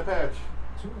colors in that patch?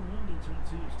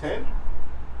 10?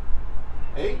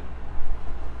 8?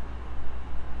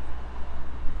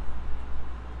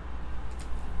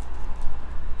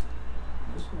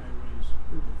 This guy runs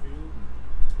through the field and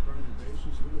running the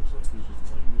bases. He looks like he's just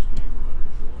playing this game with utter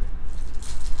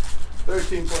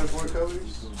joy. 13.4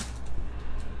 colors.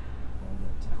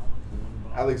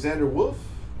 Alexander Wolf,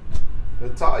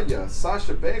 Natalya,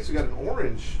 Sasha Banks. We got an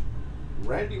orange.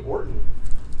 Randy Orton.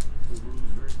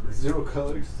 0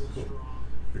 colors.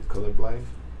 You're colorblind.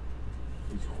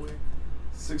 He's quick.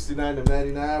 69 of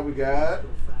 99. We got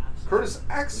Curtis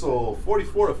Axel,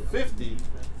 44 of 50.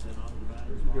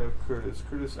 We got Curtis.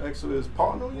 Curtis Axel is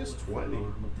Paul Noyes, 20.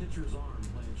 Pitcher's arm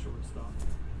playing shortstop.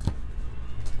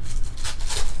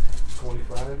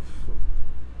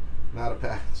 $1.95. Not a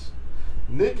patch.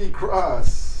 Nikki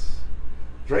Cross,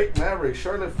 Drake Maverick,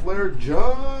 Charlotte Flair,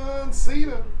 John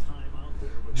Cena. Time out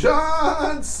there, but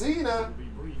John Cena. it'll be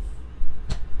brief.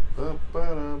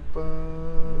 Ba-ba-da-ba.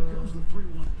 Here comes the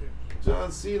 3-1 pitch.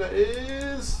 John Cena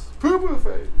is poo-poo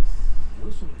face.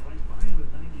 Whistled right by him at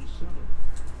 97.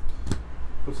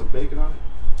 Put some bacon on it.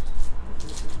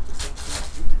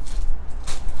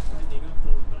 Tightening up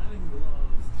those batting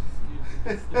gloves.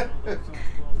 Down that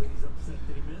fastball that he's upset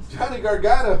that he missed. Johnny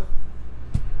Gargano,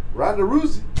 Ronda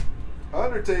Rousey,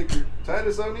 Undertaker,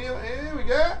 Titus O'Neil, and we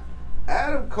got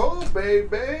Adam Cole,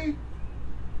 baby.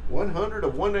 100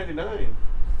 of 199.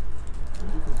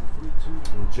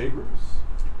 And Jay Bruce.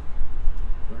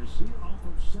 Garcia off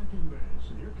of second base,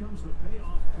 and here comes the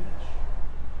payoff pitch.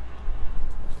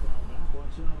 Foul back,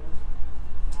 watch out.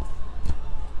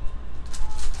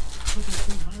 Took a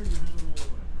seat higher, you had it all the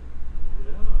way.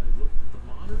 Yeah, I looked at the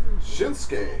monitor.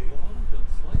 Shinsuke,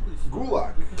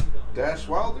 Gulak, Dash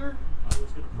Wilder,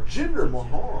 Jinder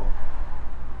Mahal.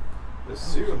 This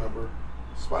serial number,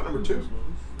 spot number 2.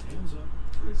 Hands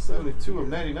up. 72 of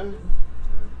 99.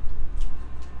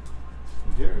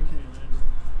 Gary.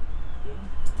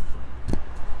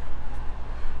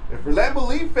 And for Lambeau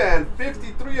Leaf fan,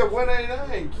 53 of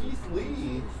 199, Keith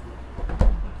Lee.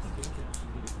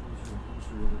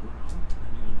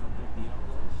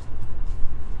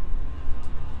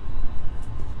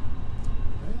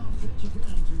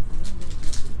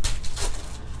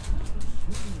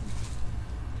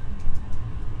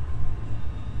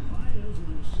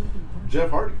 Jeff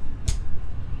Hardy,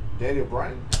 Daniel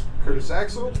Bryan, Curtis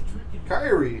Axel,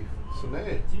 Kyrie Sane.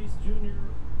 Tatis Jr.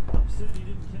 upset he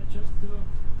didn't catch up to a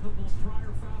couple of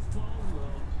prior fastballs.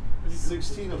 Well,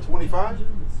 16 of 25.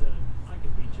 and said, I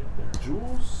can beat you up there.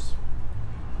 Jules.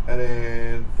 And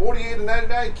then 48 of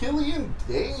 99, Killian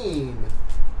Dane.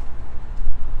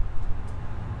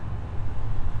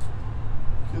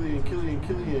 Killian.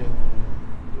 Did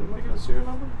I make a serial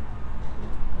number?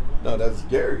 No, that's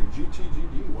Gary.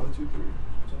 GTGD 123.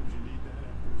 Sometimes you need that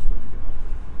after a strikeout.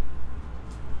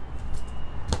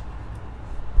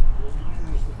 Well,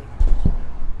 Myers the back of his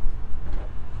man.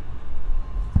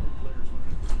 Players learn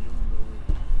it pretty young, though.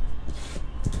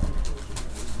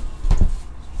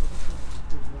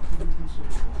 There's nothing you can say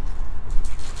to him.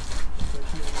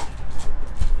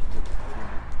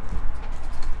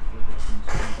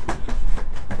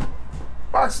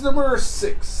 Box number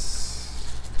 6.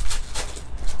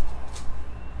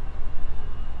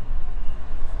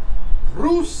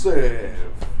 Rusev,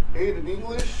 8 in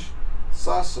English,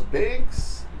 Sasha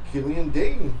Banks, Killian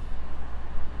Dane,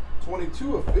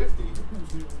 22 of 50.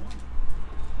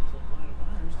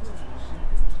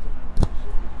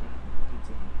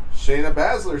 Shayna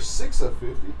Baszler, 6 of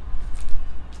 50.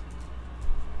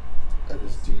 That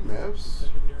is D-Maps.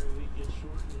 Secondary lead gets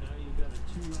short, and now you've got a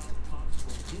 2-out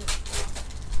possible hit.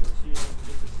 Garcia doesn't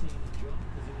get the same jump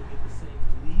because he didn't get the same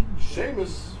lead.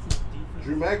 Sheamus,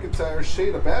 Drew McIntyre,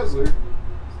 Shayna Baszler,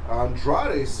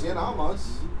 Andrade, Cien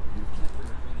Almas.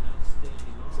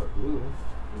 It's a blue.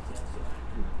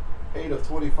 8 of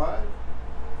 25.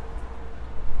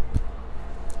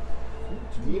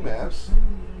 D-Maps.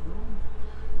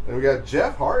 And we got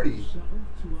Jeff Hardy,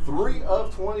 3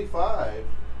 of 25.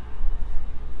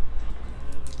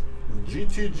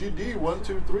 GTGD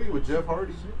 123 with Jeff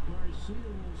Hardy.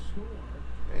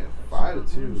 And 5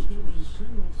 of 2.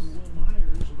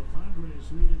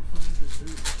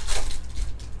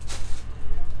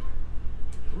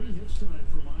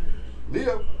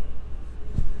 Leo,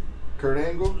 Kurt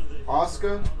Angle,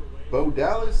 Oscar, Bo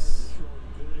Dallas,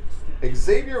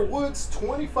 Xavier Woods,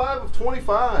 25 of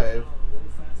 25.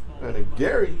 And a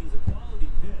Gary.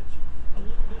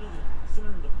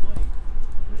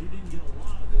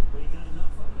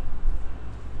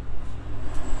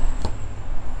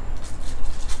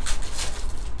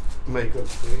 Makeup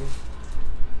thing.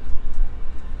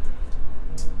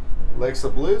 Alexa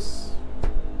Bliss,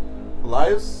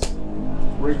 Elias,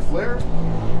 Ric Flair,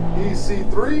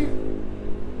 EC3,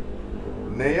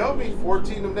 Naomi,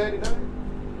 14 of 99.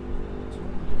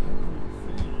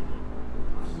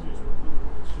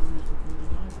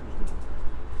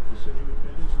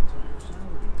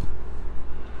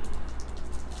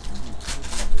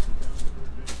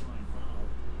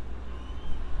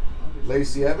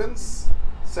 Lacey Evans,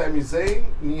 Sami Zayn,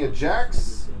 Nia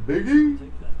Jax, Biggie,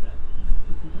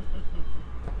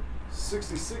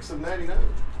 66 of 99.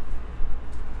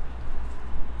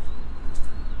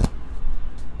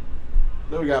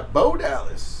 Then we got Bo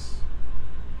Dallas,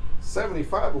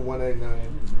 75 of 189.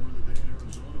 Remember the day in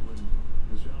Arizona when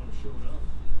Lozano showed up?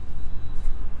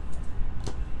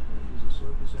 It was a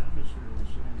circus atmosphere with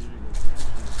San Diego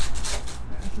fans.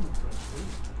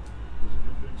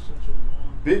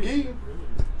 Big E,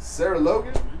 Sarah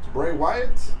Logan, Bray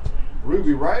Wyatt,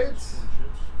 Ruby Riott,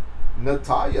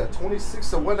 Natalya,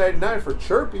 26 of 199 for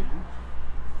Chirpy.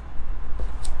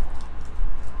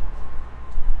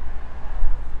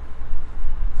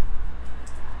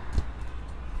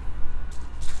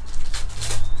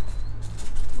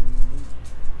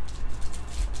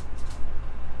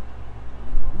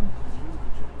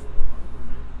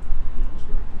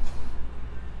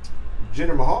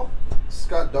 Jinder Mahal,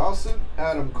 Scott Dawson,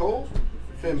 Adam Cole,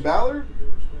 Finn Balor,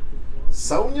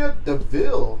 Sonya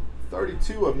Deville,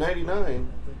 32 of 99.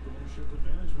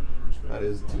 That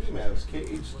is D-Mavs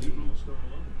KHD.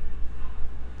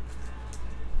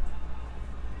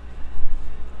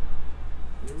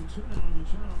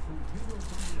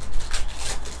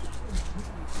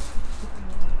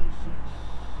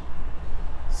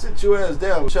 Sit your ass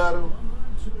down, Shadow.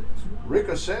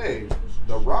 Ricochet,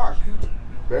 The Rock,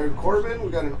 Baron Corbin. We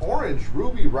got an orange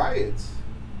Ruby Riott.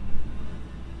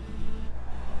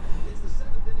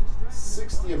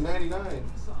 60 of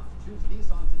 99.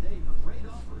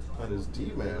 That is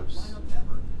D-Mavs.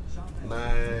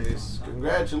 Nice.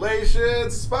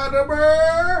 Congratulations. Spot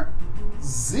number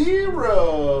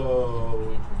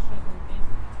 0.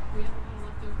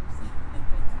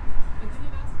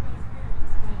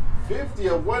 50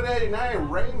 of 189.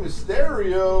 Rey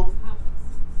Mysterio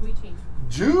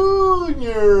Jr.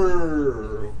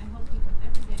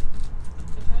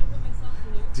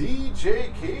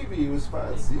 DJ KB was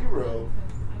spot 0.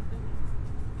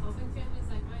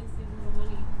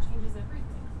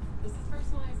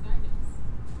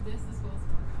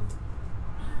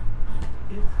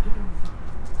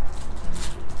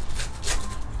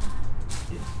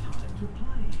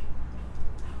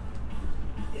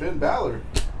 Finn Balor,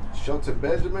 Shelton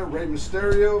Benjamin, Rey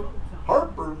Mysterio,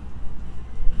 Harper.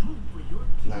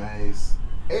 Nice.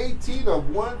 18 of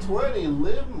 120,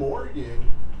 Liv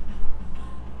Morgan.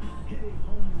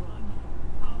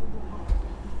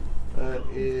 That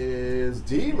is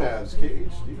D-Mavs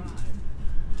KHD.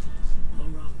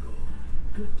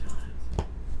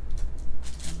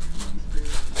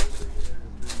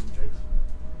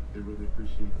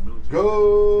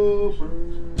 Go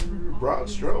Braun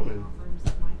Strowman.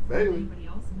 Bailey.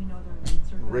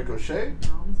 Ricochet.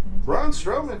 Braun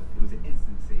Strowman.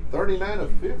 39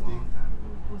 of 50.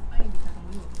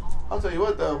 I'll tell you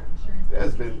what though,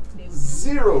 there's been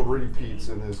 0 repeats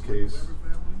in this case.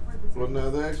 Well, no,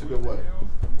 there actually been what?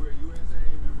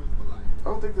 I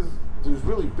don't think there's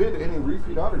really been any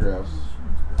repeat autographs.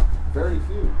 Very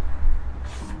few.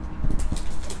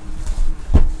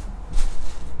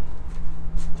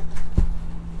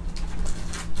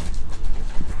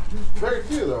 Very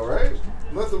few though, right?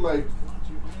 Nothing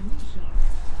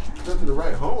to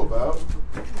write home about.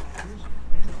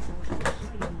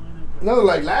 Nothing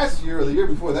like last year or the year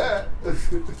before that.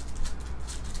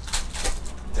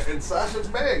 10 Sasha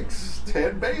Banks,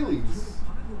 10 Baileys.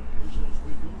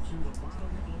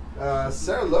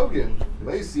 Sarah Logan,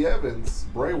 Lacey Evans,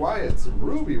 Bray Wyatt,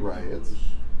 Ruby Riott.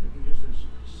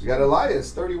 You got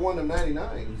Elias, 31 of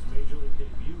 99.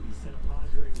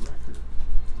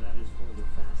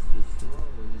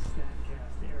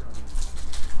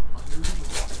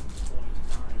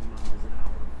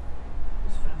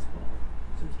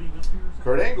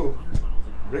 Kurt Angle,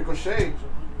 Ricochet,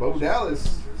 Bo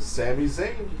Dallas, Sami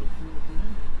Zayn.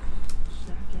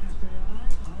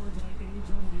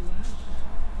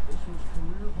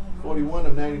 $41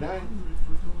 of 99.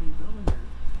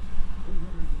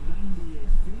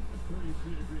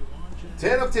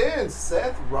 $10 of 10,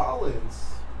 Seth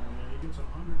Rollins.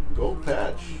 Gold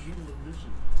patch.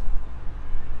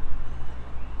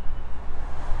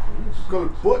 Go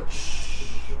to Butch.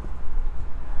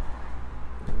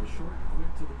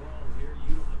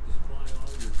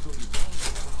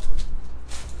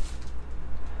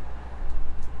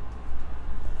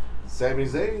 Sami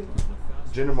Zayn,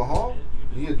 Jinder Mahal,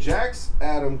 Nia Jax,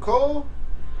 Adam Cole,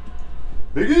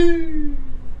 Big E,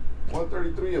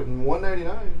 133 of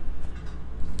 199.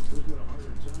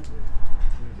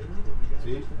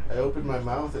 See, I opened my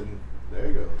mouth and there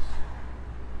it goes.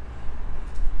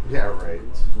 Yeah, right.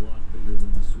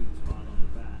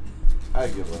 I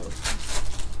give up.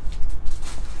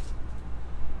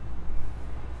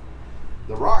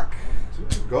 The Rock,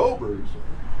 Goldberg,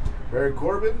 Baron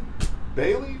Corbin,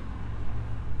 Bailey,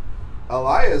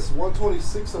 Elias,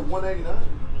 126 of 189.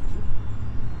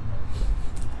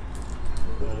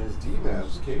 That is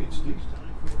D-Mavs KHD.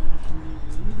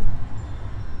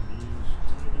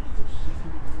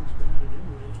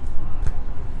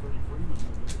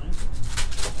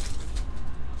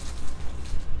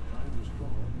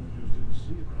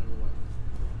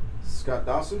 Scott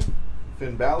Dawson,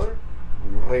 Finn Balor,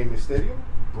 Rey Mysterio.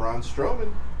 Braun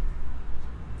Strowman.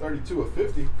 32 of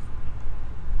 50.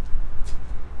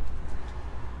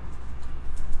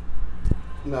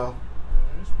 No.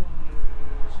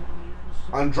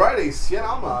 Andrade Cien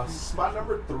Almas, spot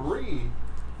number 3.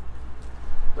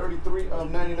 33 of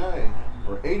 99.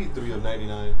 Or 83 of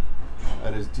 99.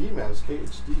 That is D-Mavs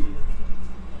KHD.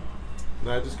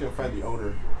 No, I just couldn't find the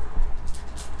owner.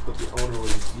 But the owner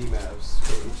was D-Mavs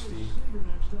KHD.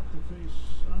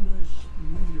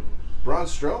 Braun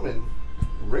Strowman,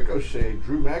 Ricochet,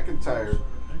 Drew McIntyre,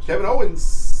 Kevin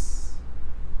Owens.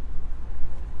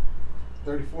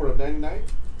 34 of 99.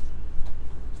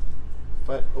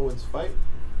 Fight Owens fight.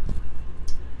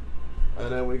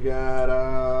 And then we got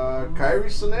Kyrie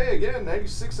Sane again,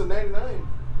 96 of 99.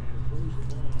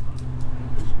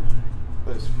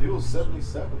 That's Fuel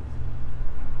 77.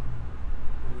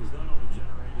 He's not only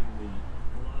generating the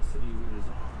velocity with his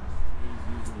arms, he's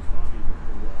using his body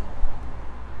very well.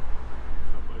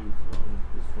 Somebody throwing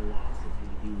his velocity,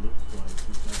 he looks like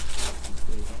he's got to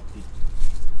stay healthy.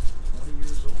 20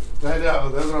 years old. I know,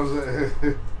 that's what I'm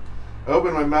saying. I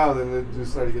opened my mouth and it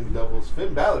just started getting doubles.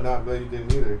 Finn Balor, not glad he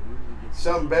didn't either.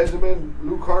 Shelton Benjamin,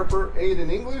 Luke Harper, Aiden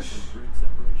English.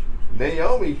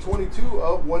 Naomi, 22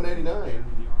 of 199.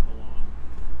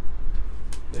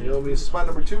 Naomi, spot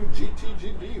number 2,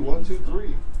 GTGD, 1, 2,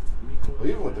 3. Well,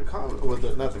 even with the common,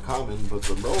 not the common, but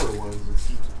the lower ones,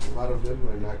 it's, a lot of them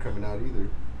are not coming out either.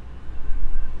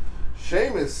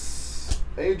 Sheamus,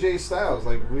 AJ Styles,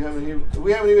 like we haven't even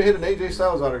hit an AJ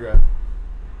Styles autograph.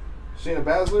 Shayna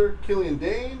Baszler, Killian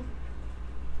Dane,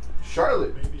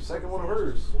 Charlotte, second one of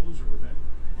hers.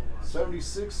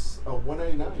 76 of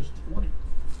 199.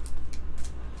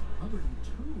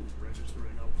 102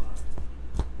 registering up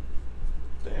high.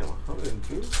 Damn,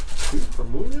 102? 2 for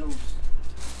Munoz?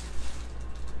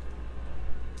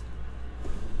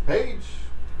 Paige.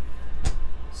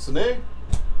 Sane.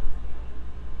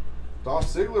 Dolph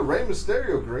Ziggler. Rey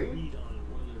Mysterio green.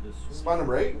 Spot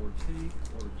number 8.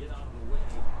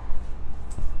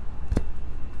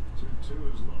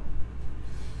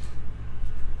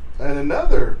 And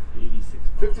another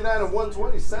 59 of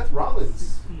 120, Seth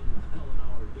Rollins.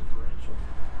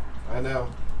 I know.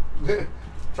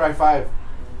 Try 5.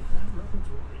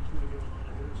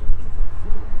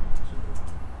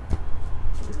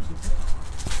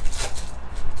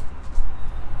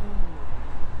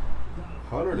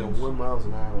 Hundred and 1 miles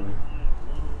an hour.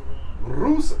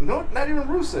 Rusev, no, not even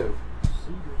Rusev.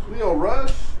 Leo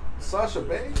Rush, Sasha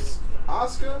Banks,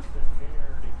 Asuka.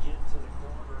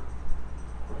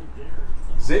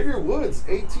 Xavier Woods,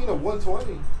 18 of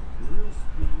 120.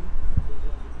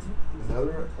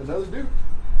 Another Duke.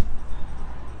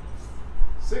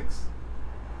 6.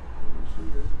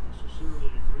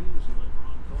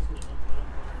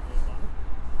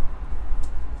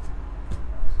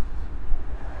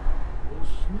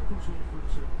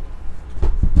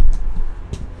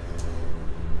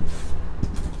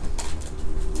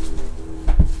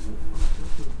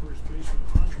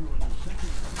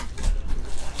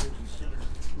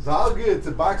 It's all good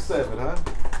to box 7, huh?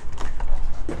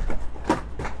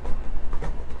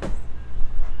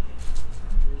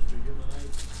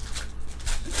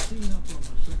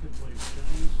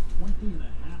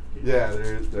 Yeah,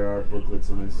 there are booklets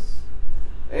in this.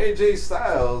 AJ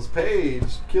Styles, Paige,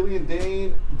 Killian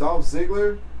Dane, Dolph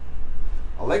Ziggler,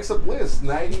 Alexa Bliss,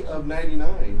 90 of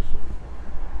 99.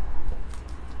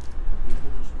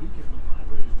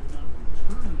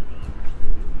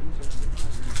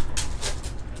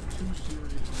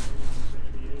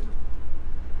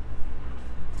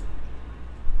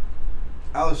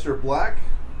 Aleister Black,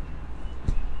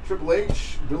 Triple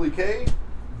H, Billy Kay,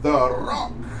 The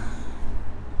Rock,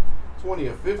 20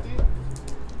 of 50.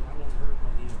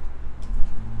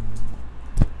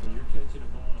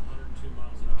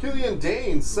 Killian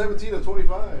Dane, 17 of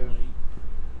 25.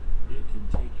 It can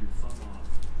take your thumb off.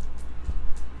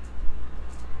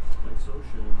 Like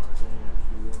Sosha in our day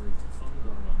actually wore a thumb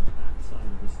guard on the backside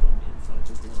of his thumb inside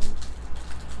the glove.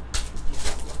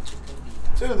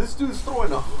 Dude, this dude's throwing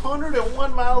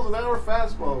 101 miles an hour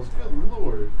fastballs. Good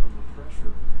lord. From the pressure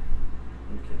of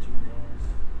catching balls.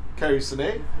 Kyrie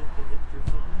Sane,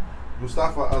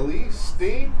 Mustafa Ali,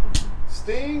 Sting,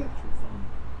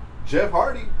 Jeff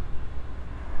Hardy,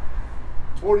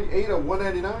 48 of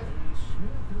 199.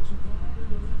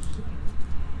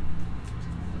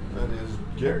 That is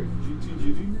Gary,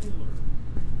 GTGD.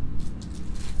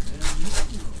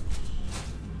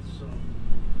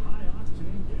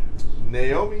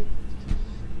 Naomi,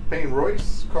 Payne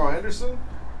Royce, Carl Anderson,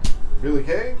 Billy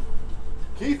Kay,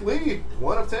 Keith Lee,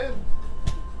 1 of 10.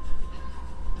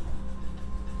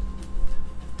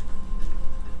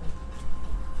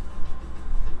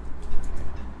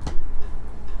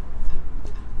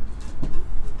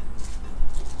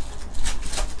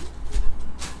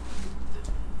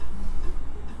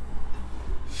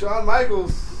 Shawn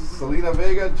Michaels, Selena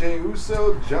Vega, Jey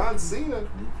Uso, John Cena.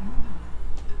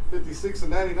 56 and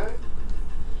 99.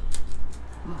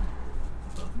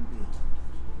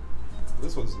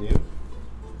 This one's new.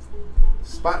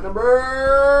 Spot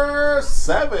number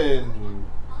 7.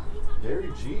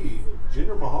 Gary G.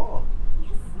 Jinder Mahal.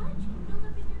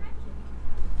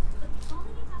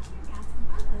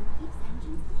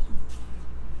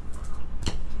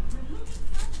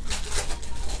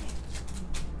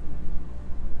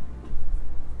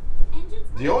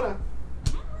 Diona.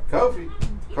 Kofi.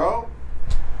 Carl.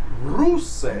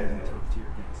 Rusev.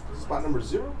 Spot number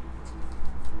 0.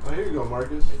 Oh, here you go,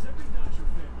 Marcus.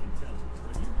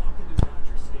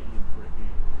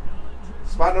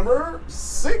 Spot number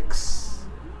 6.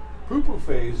 Poo-poo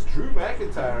phase. Drew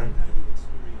McIntyre.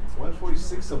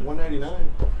 146 of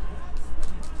 199.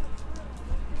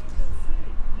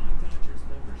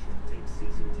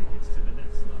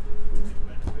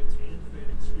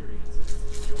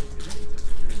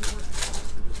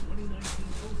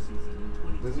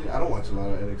 I don't watch a lot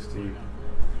of NXT.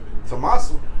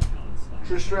 Tommaso,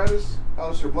 Trish Stratus,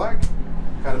 Aleister Black,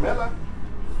 Carmella.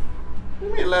 What do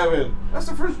you mean 11? That's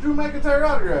the first Drew McIntyre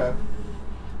autograph.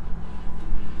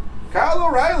 Kyle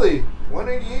O'Reilly,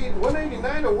 188,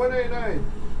 189 or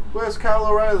 189. Who has Kyle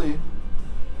O'Reilly?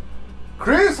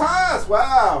 Chris Haas,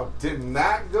 wow, did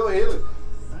not go hitless.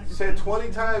 Said 20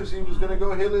 times he was going to go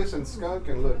hitless and skunk,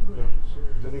 and look, no,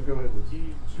 didn't go hitless.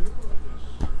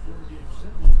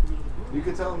 You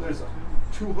could tell him there's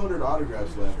 200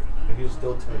 autographs left, and he'll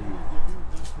still tell you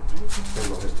they're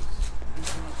go hitless.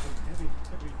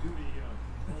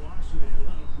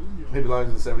 He belongs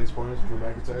to the 70s points, Drew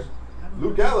McIntyre.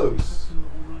 Luke Gallows,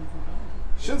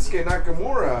 Shinsuke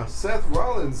Nakamura, Seth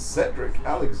Rollins, Cedric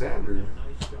Alexander.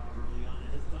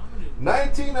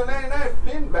 19 of 99,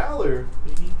 Finn Balor.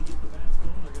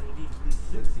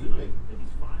 The Demon.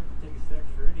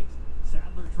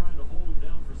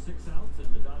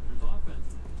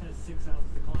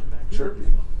 Chirpy.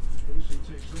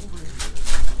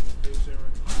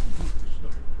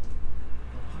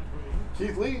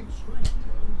 Keith Lee,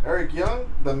 Eric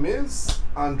Young, The Miz,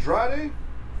 Andrade,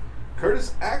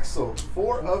 Curtis Axel,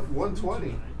 4 of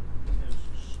 120.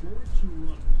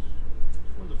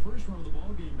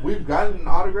 We've gotten an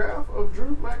autograph of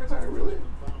Drew McIntyre, really?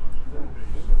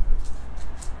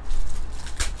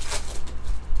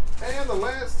 And the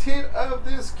last hit of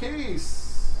this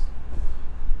case,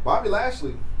 Bobby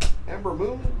Lashley, Ember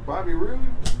Moon, Bobby Roode,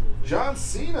 John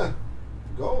Cena,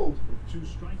 gold. 2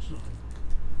 strikes on it.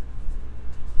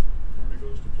 Turner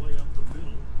goes to play up the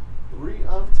middle. 3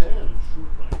 of 10. Short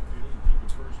right field, keep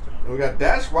it first time. And we got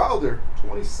Dash Wilder,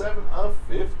 27 of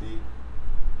 50.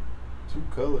 2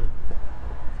 color.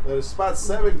 That is spot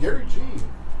 7, Gary G.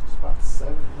 Spot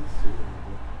 7.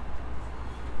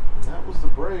 And that was the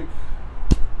break.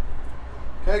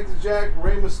 Cactus Jack,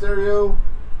 Rey Mysterio.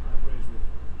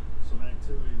 Some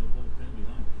activity in the bullpen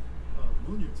behind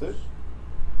Munoz. That's it.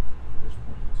 At this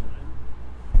point in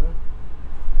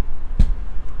time.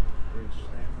 Great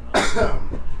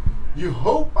stamina. You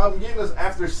hope I'm getting us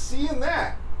after seeing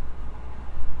that.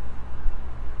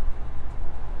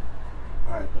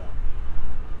 All right, Bob.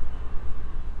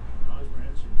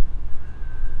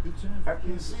 After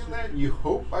you seen that, you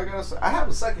hope I got us. I have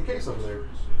a second case over there.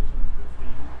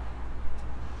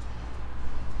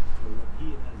 What he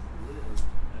has lived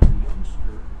as a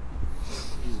youngster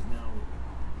is now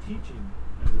teaching